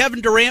to see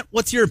Kevin Durant?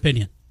 What's your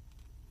opinion?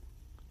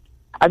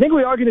 I think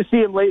we are going to see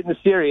him late in the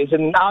series,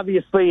 and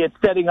obviously it's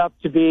setting up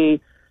to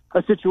be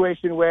a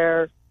situation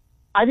where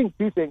I think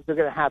two things are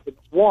going to happen.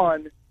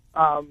 One,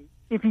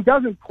 if he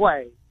doesn't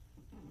play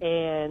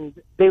and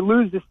they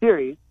lose the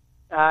series,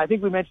 I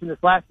think we mentioned this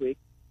last week,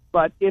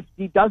 but if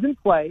he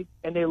doesn't play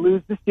and they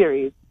lose the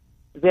series,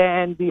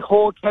 then the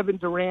whole Kevin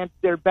Durant,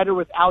 they're better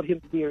without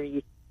him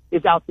theory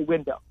is out the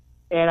window.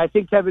 And I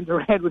think Kevin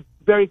Durant would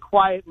very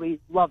quietly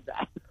love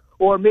that.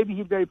 Or maybe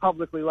he'd very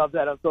publicly love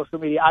that on social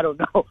media. I don't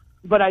know.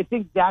 But I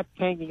think that's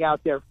hanging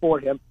out there for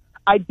him.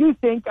 I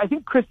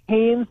think Chris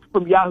Haynes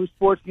from Yahoo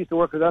Sports used to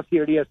work with us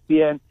here at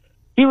ESPN.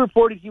 He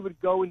reported he would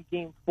go in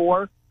Game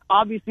 4.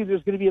 Obviously,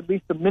 there's going to be at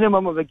least a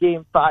minimum of a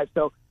Game 5.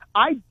 So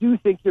I do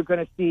think you're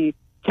going to see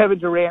Kevin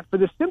Durant for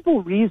the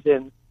simple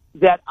reason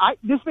that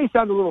this may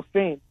sound a little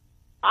faint.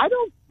 I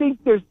don't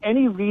think there's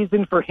any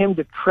reason for him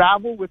to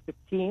travel with the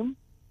team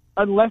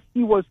unless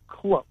he was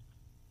close.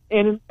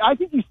 And I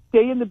think you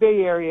stay in the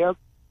Bay Area.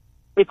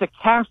 It's a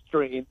cash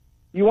strain.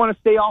 You want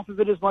to stay off of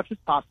it as much as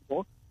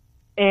possible.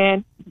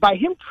 And by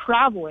him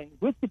traveling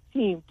with the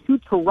team to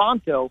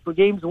Toronto for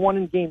Games 1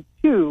 and Game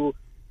 2,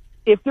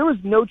 if there was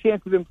no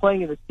chance of him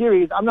playing in the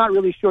series, I'm not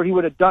really sure he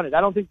would have done it.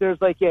 I don't think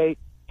there's like hey,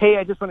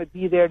 I just want to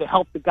be there to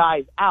help the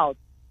guys out.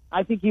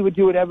 I think he would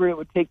do whatever it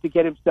would take to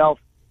get himself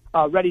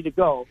ready to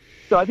go.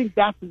 So I think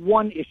that's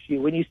one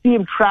issue. When you see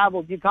him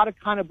travel, you've got to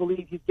kind of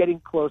believe he's getting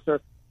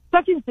closer.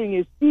 Second thing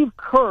is Steve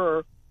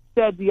Kerr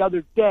said the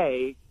other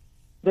day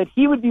that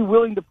he would be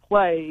willing to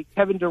play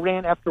Kevin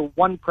Durant after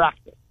one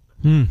practice.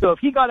 So if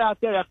he got out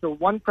there after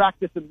one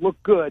practice and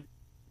looked good,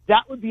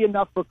 that would be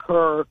enough for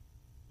Kerr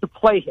to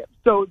play him.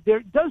 So there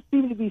does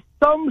seem to be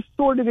some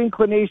sort of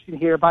inclination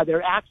here by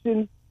their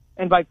actions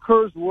and by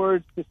Kerr's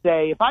words to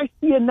say, if I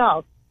see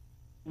enough,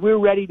 we're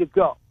ready to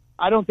go.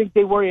 I don't think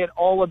they worry at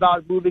all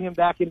about moving him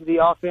back into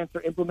the offense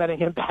or implementing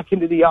him back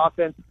into the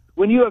offense.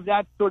 When you have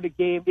that sort of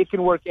game, it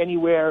can work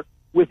anywhere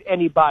with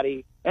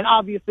anybody. And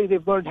obviously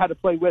they've learned how to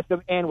play with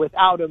him and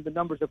without him. The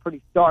numbers are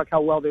pretty stark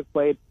how well they've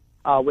played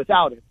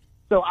without him.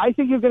 So I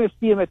think you're going to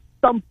see him at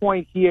some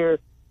point here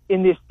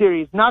in this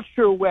series. Not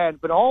sure when,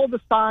 but all the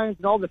signs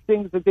and all the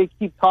things that they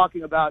keep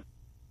talking about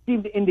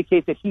seem to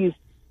indicate that he's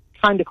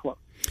kind of close.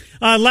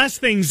 Last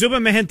thing,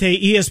 Zubin Mehenti,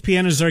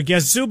 ESPN, is our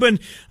guest. Zubin,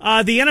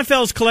 the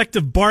NFL's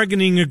collective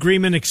bargaining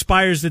agreement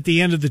expires at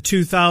the end of the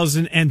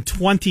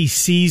 2020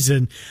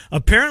 season.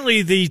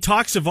 Apparently, the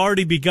talks have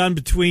already begun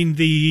between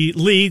the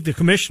league, the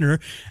commissioner,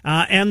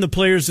 and the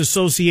Players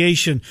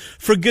Association.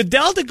 For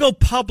Goodell to go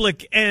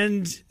public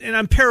and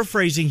I'm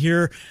paraphrasing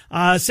here,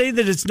 say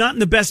that it's not in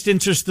the best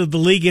interest of the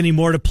league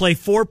anymore to play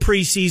 4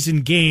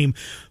 preseason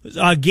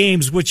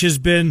games, which has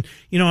been,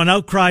 an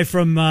outcry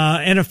from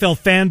NFL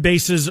fan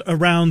bases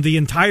around the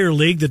entire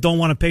league that don't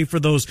want to pay for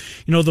those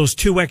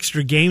 2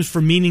 extra games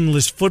for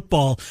meaningless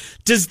football.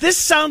 Does this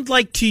sound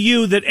like to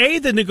you that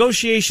the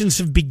negotiations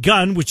have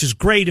begun, which is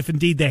great if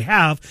indeed they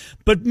have,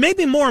 but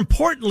maybe more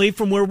importantly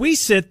from where we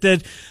sit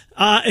that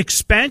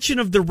expansion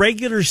of the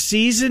regular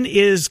season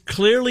is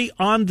clearly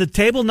on the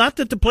table? Not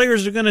that the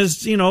players are going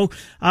to,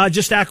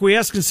 just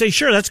acquiesce and say,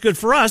 sure, that's good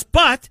for us,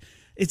 but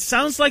it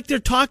sounds like they're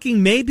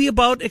talking maybe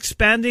about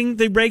expanding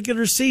the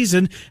regular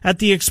season at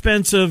the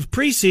expense of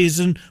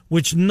preseason,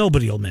 which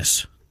nobody will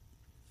miss.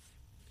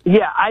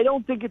 Yeah, I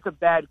don't think it's a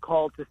bad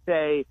call to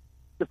say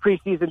the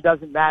preseason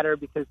doesn't matter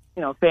because,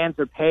 fans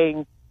are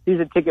paying,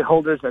 season ticket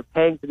holders are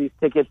paying for these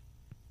tickets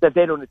that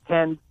they don't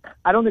attend.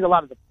 I don't think a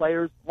lot of the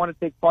players want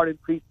to take part in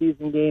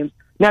preseason games.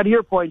 Now, to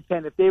your point,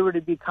 Ken, if they were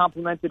to be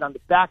complimented on the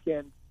back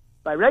end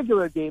by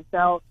regular games,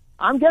 now,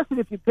 I'm guessing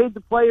if you paid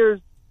the players,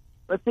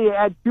 let's say you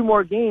add 2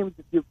 more games,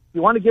 if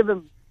you want to give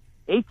them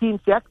 18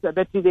 checks, I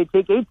bet you they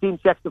take 18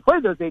 checks to play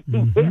those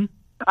 18 games.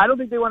 I don't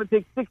think they want to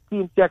take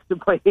 16 checks to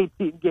play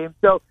 18 games.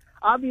 So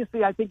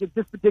obviously, I think at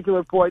this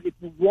particular point, if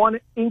you want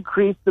to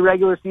increase the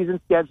regular season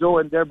schedule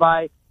and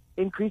thereby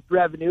increase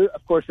revenue,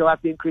 of course, you'll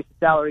have to increase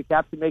the salary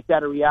cap to make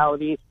that a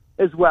reality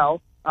as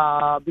well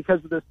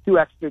because of those 2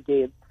 extra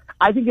games.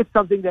 I think it's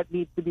something that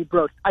needs to be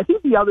broached. I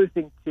think the other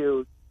thing,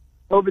 too,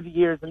 over the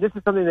years, and this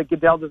is something that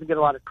Goodell doesn't get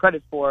a lot of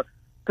credit for,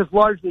 because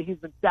largely he's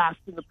been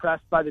dashed in the press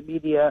by the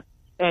media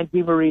and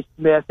DeMaurice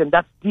Smith, and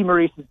that's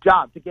DeMaurice's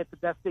job, to get the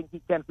best thing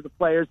he can for the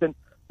players, and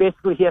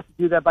basically he has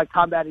to do that by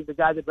combating the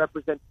guy that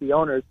represents the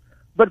owners.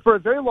 But for a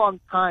very long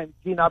time,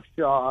 Gene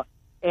Upshaw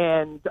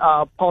and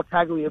Paul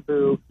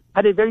Tagliabue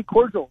had a very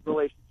cordial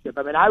relationship.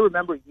 I mean, I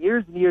remember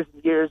years and years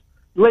and years,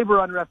 labor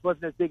unrest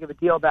wasn't as big of a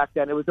deal back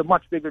then. It was a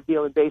much bigger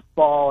deal in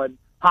baseball and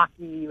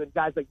hockey, and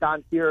guys like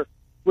Don Fehr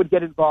would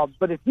get involved.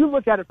 But if you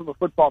look at it from a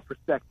football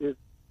perspective,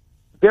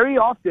 very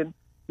often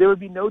there would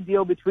be no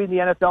deal between the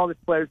NFL and its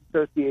Players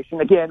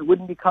Association. Again,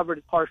 wouldn't be covered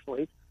as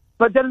partially.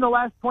 But then in the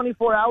last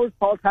 24 hours,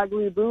 Paul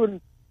Tagliabue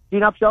and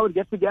Gene Upshaw would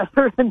get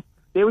together and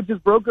they would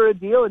just broker a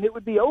deal and it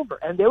would be over.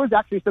 And there was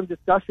actually some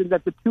discussion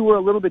that the two were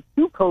a little bit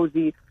too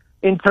cozy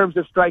in terms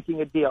of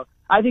striking a deal.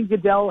 I think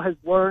Goodell has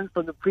learned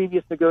from the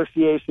previous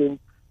negotiations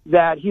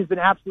that he's been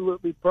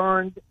absolutely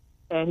burned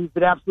and he's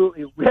been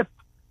absolutely ripped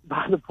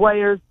by the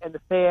players and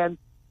the fans.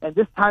 And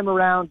this time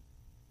around,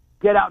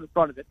 get out in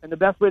front of it. And the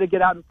best way to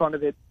get out in front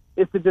of it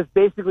is to just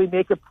basically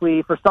make a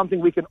plea for something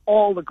we can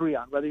all agree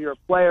on, whether you're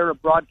a player, a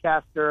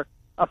broadcaster,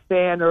 a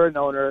fan, or an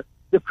owner.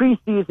 The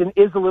preseason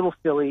is a little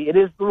silly. It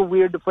is a little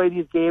weird to play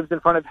these games in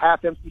front of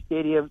half-empty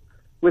stadiums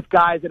with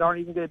guys that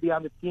aren't even going to be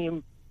on the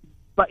team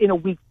but in a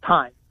week's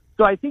time.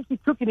 So I think he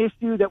took an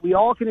issue that we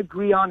all can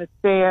agree on as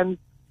fans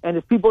and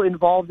as people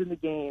involved in the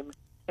game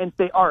and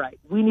say, all right,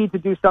 we need to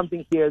do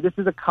something here. This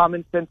is a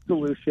common-sense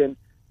solution.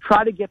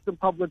 Try to get some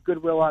public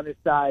goodwill on his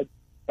side,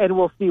 and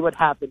we'll see what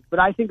happens. But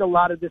I think a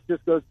lot of this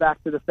just goes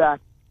back to the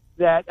fact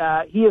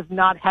that he has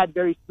not had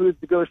very smooth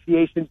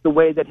negotiations the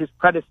way that his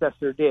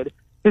predecessor did.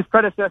 His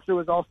predecessor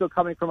was also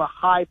coming from a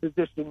high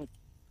position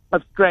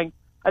of strength.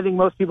 I think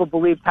most people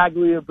believe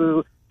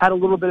Tagliabue had a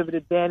little bit of an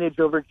advantage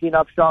over Gene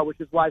Upshaw, which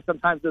is why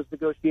sometimes those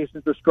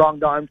negotiations are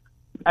strong-armed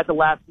at the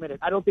last minute.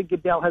 I don't think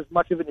Goodell has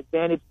much of an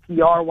advantage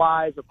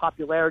PR-wise or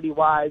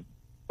popularity-wise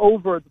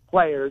over the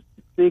players.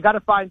 So you got to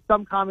find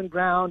some common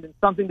ground and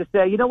something to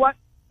say, you know what,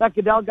 that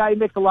Goodell guy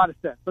makes a lot of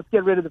sense. Let's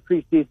get rid of the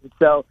preseason.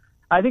 So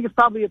I think it's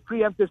probably a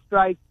preemptive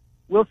strike.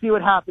 We'll see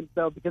what happens,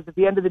 though, because at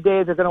the end of the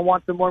day, they're going to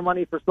want some more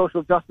money for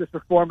social justice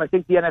reform. I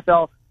think the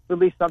NFL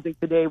released something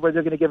today where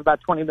they're going to give about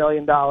 $20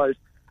 million.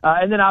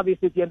 And then,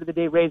 obviously, at the end of the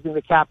day, raising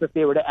the cap if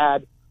they were to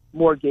add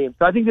more games.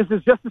 So I think this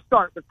is just a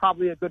start, but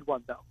probably a good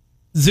one, though.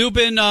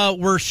 Zubin,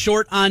 we're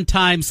short on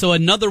time, so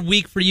another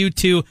week for you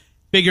to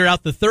figure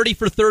out the 30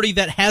 for 30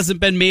 that hasn't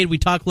been made. We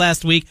talked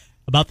last week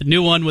about the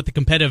new one with the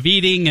competitive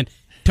eating and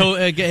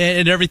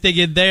everything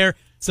in there.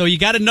 So you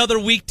got another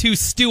week to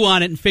stew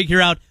on it and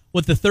figure out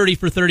what the 30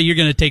 for 30 you're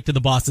going to take to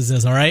the bosses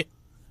is, all right?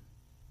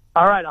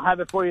 All right, I'll have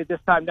it for you this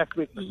time next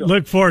week. For sure.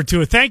 Look forward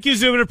to it. Thank you,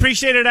 Zubin.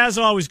 Appreciate it as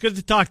always. Good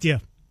to talk to you.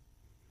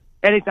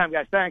 Anytime,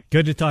 guys. Thanks.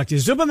 Good to talk to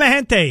you. Zubin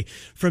Mehenti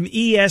from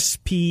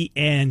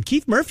ESPN.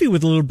 Keith Murphy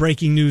with a little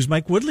breaking news.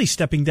 Mike Woodley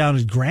stepping down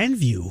at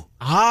Grandview.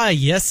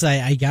 Yes,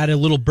 I got a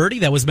little birdie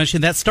that was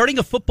mentioned. That's starting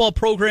a football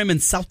program in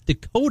South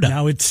Dakota.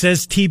 Now it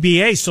says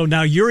TBA, so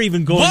now you're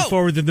even going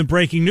forward in the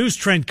breaking news.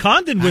 Trent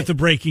Condon with the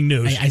breaking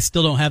news. I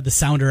still don't have the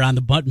sounder on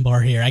the button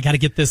bar here. I got to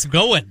get this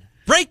going.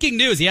 Breaking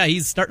news. Yeah,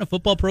 he's starting a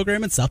football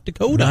program in South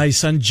Dakota. My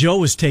son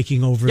Joe is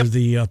taking over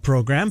the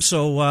program.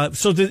 So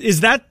is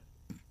that...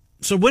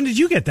 So when did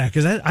you get that?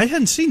 Because I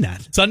hadn't seen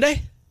that.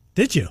 Sunday?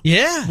 Did you?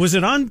 Yeah. Was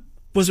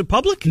it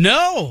public?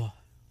 No.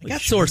 I got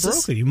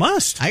sources. You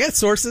must. I got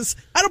sources.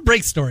 I don't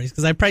break stories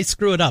because I'd probably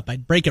screw it up.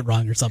 I'd break it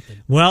wrong or something.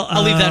 Well,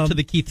 I'll leave that to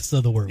the Keiths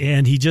of the world.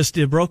 And he just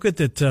broke it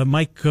that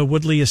Mike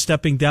Woodley is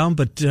stepping down,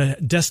 but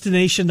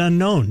destination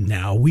unknown.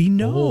 Now we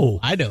know. Oh,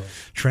 I know.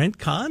 Trent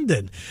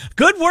Condon.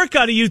 Good work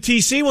out of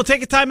UTC. We'll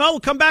take a timeout.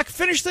 We'll come back,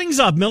 finish things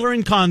up. Miller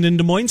and Condon,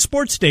 Des Moines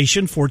Sports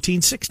Station,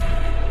 1460.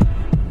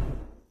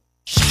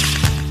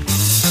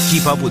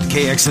 Keep up with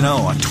KXNO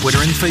on Twitter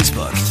and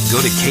Facebook. Go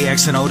to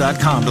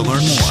KXNO.com to learn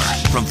more.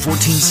 From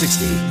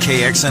 1460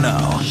 KXNO.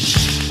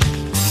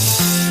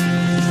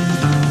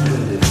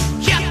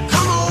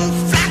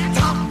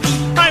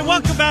 All right,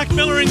 welcome back,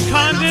 Miller and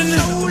Condon,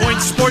 Des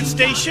Moines Sports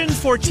Station,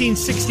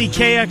 1460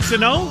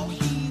 KXNO.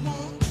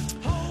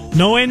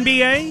 No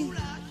NBA?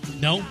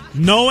 No.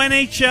 No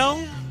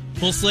NHL?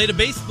 Full slate of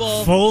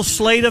baseball. Full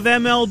slate of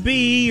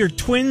MLB. Your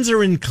Twins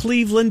are in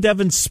Cleveland.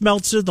 Devin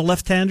Smeltzer, the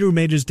left-hander who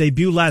made his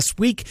debut last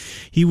week.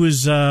 He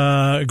was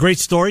a great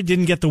story.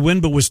 Didn't get the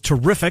win, but was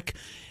terrific.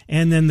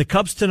 And then the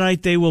Cubs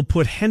tonight, they will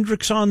put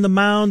Hendricks on the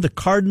mound. The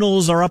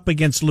Cardinals are up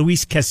against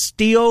Luis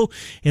Castillo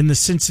in the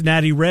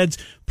Cincinnati Reds.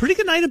 Pretty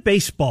good night of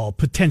baseball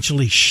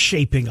potentially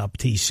shaping up,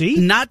 TC.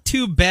 Not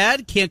too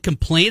bad. Can't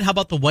complain. How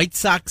about the White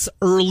Sox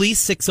early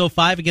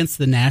 6:05 against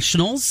the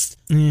Nationals?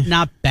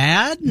 Not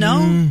bad,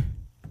 no?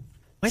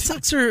 White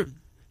Sox are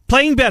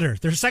playing better.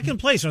 They're second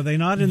place, are they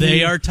not?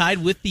 They are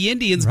tied with the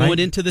Indians going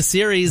into the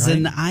series,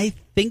 and I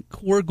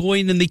think we're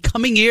going in the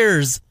coming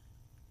years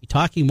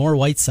talking more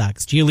White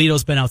Sox.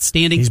 Giolito's been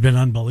outstanding. He's been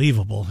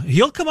unbelievable.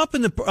 He'll come up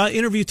in the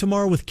interview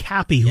tomorrow with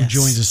Cappy, who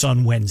joins us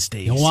on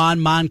Wednesdays. Yoan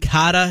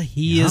Moncada,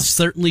 he is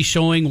certainly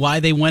showing why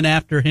they went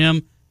after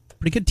him.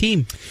 Pretty good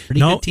team.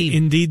 Good team.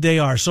 Indeed they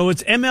are. So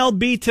it's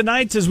MLB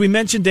tonight. As we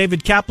mentioned,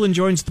 David Kaplan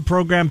joins the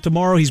program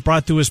tomorrow. He's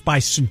brought to us by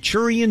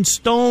Centurion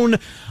Stone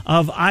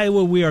of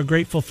Iowa. We are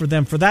grateful for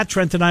them for that.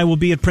 Trent and I will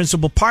be at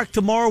Principal Park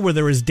tomorrow where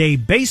there is day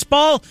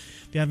baseball.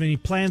 If you have any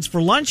plans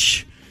for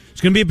lunch, it's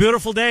going to be a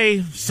beautiful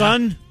day.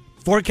 Sun,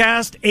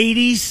 forecast,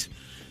 80s,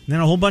 and then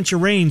a whole bunch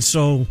of rain.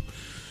 So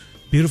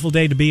beautiful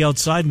day to be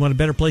outside. What a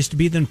better place to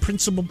be than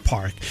Principal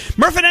Park.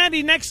 Murph and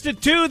Andy next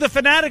at 2. The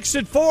Fanatics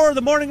at 4.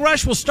 The Morning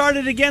Rush will start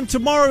it again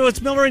tomorrow.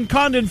 It's Miller and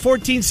Condon,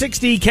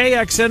 1460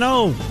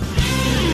 KXNO.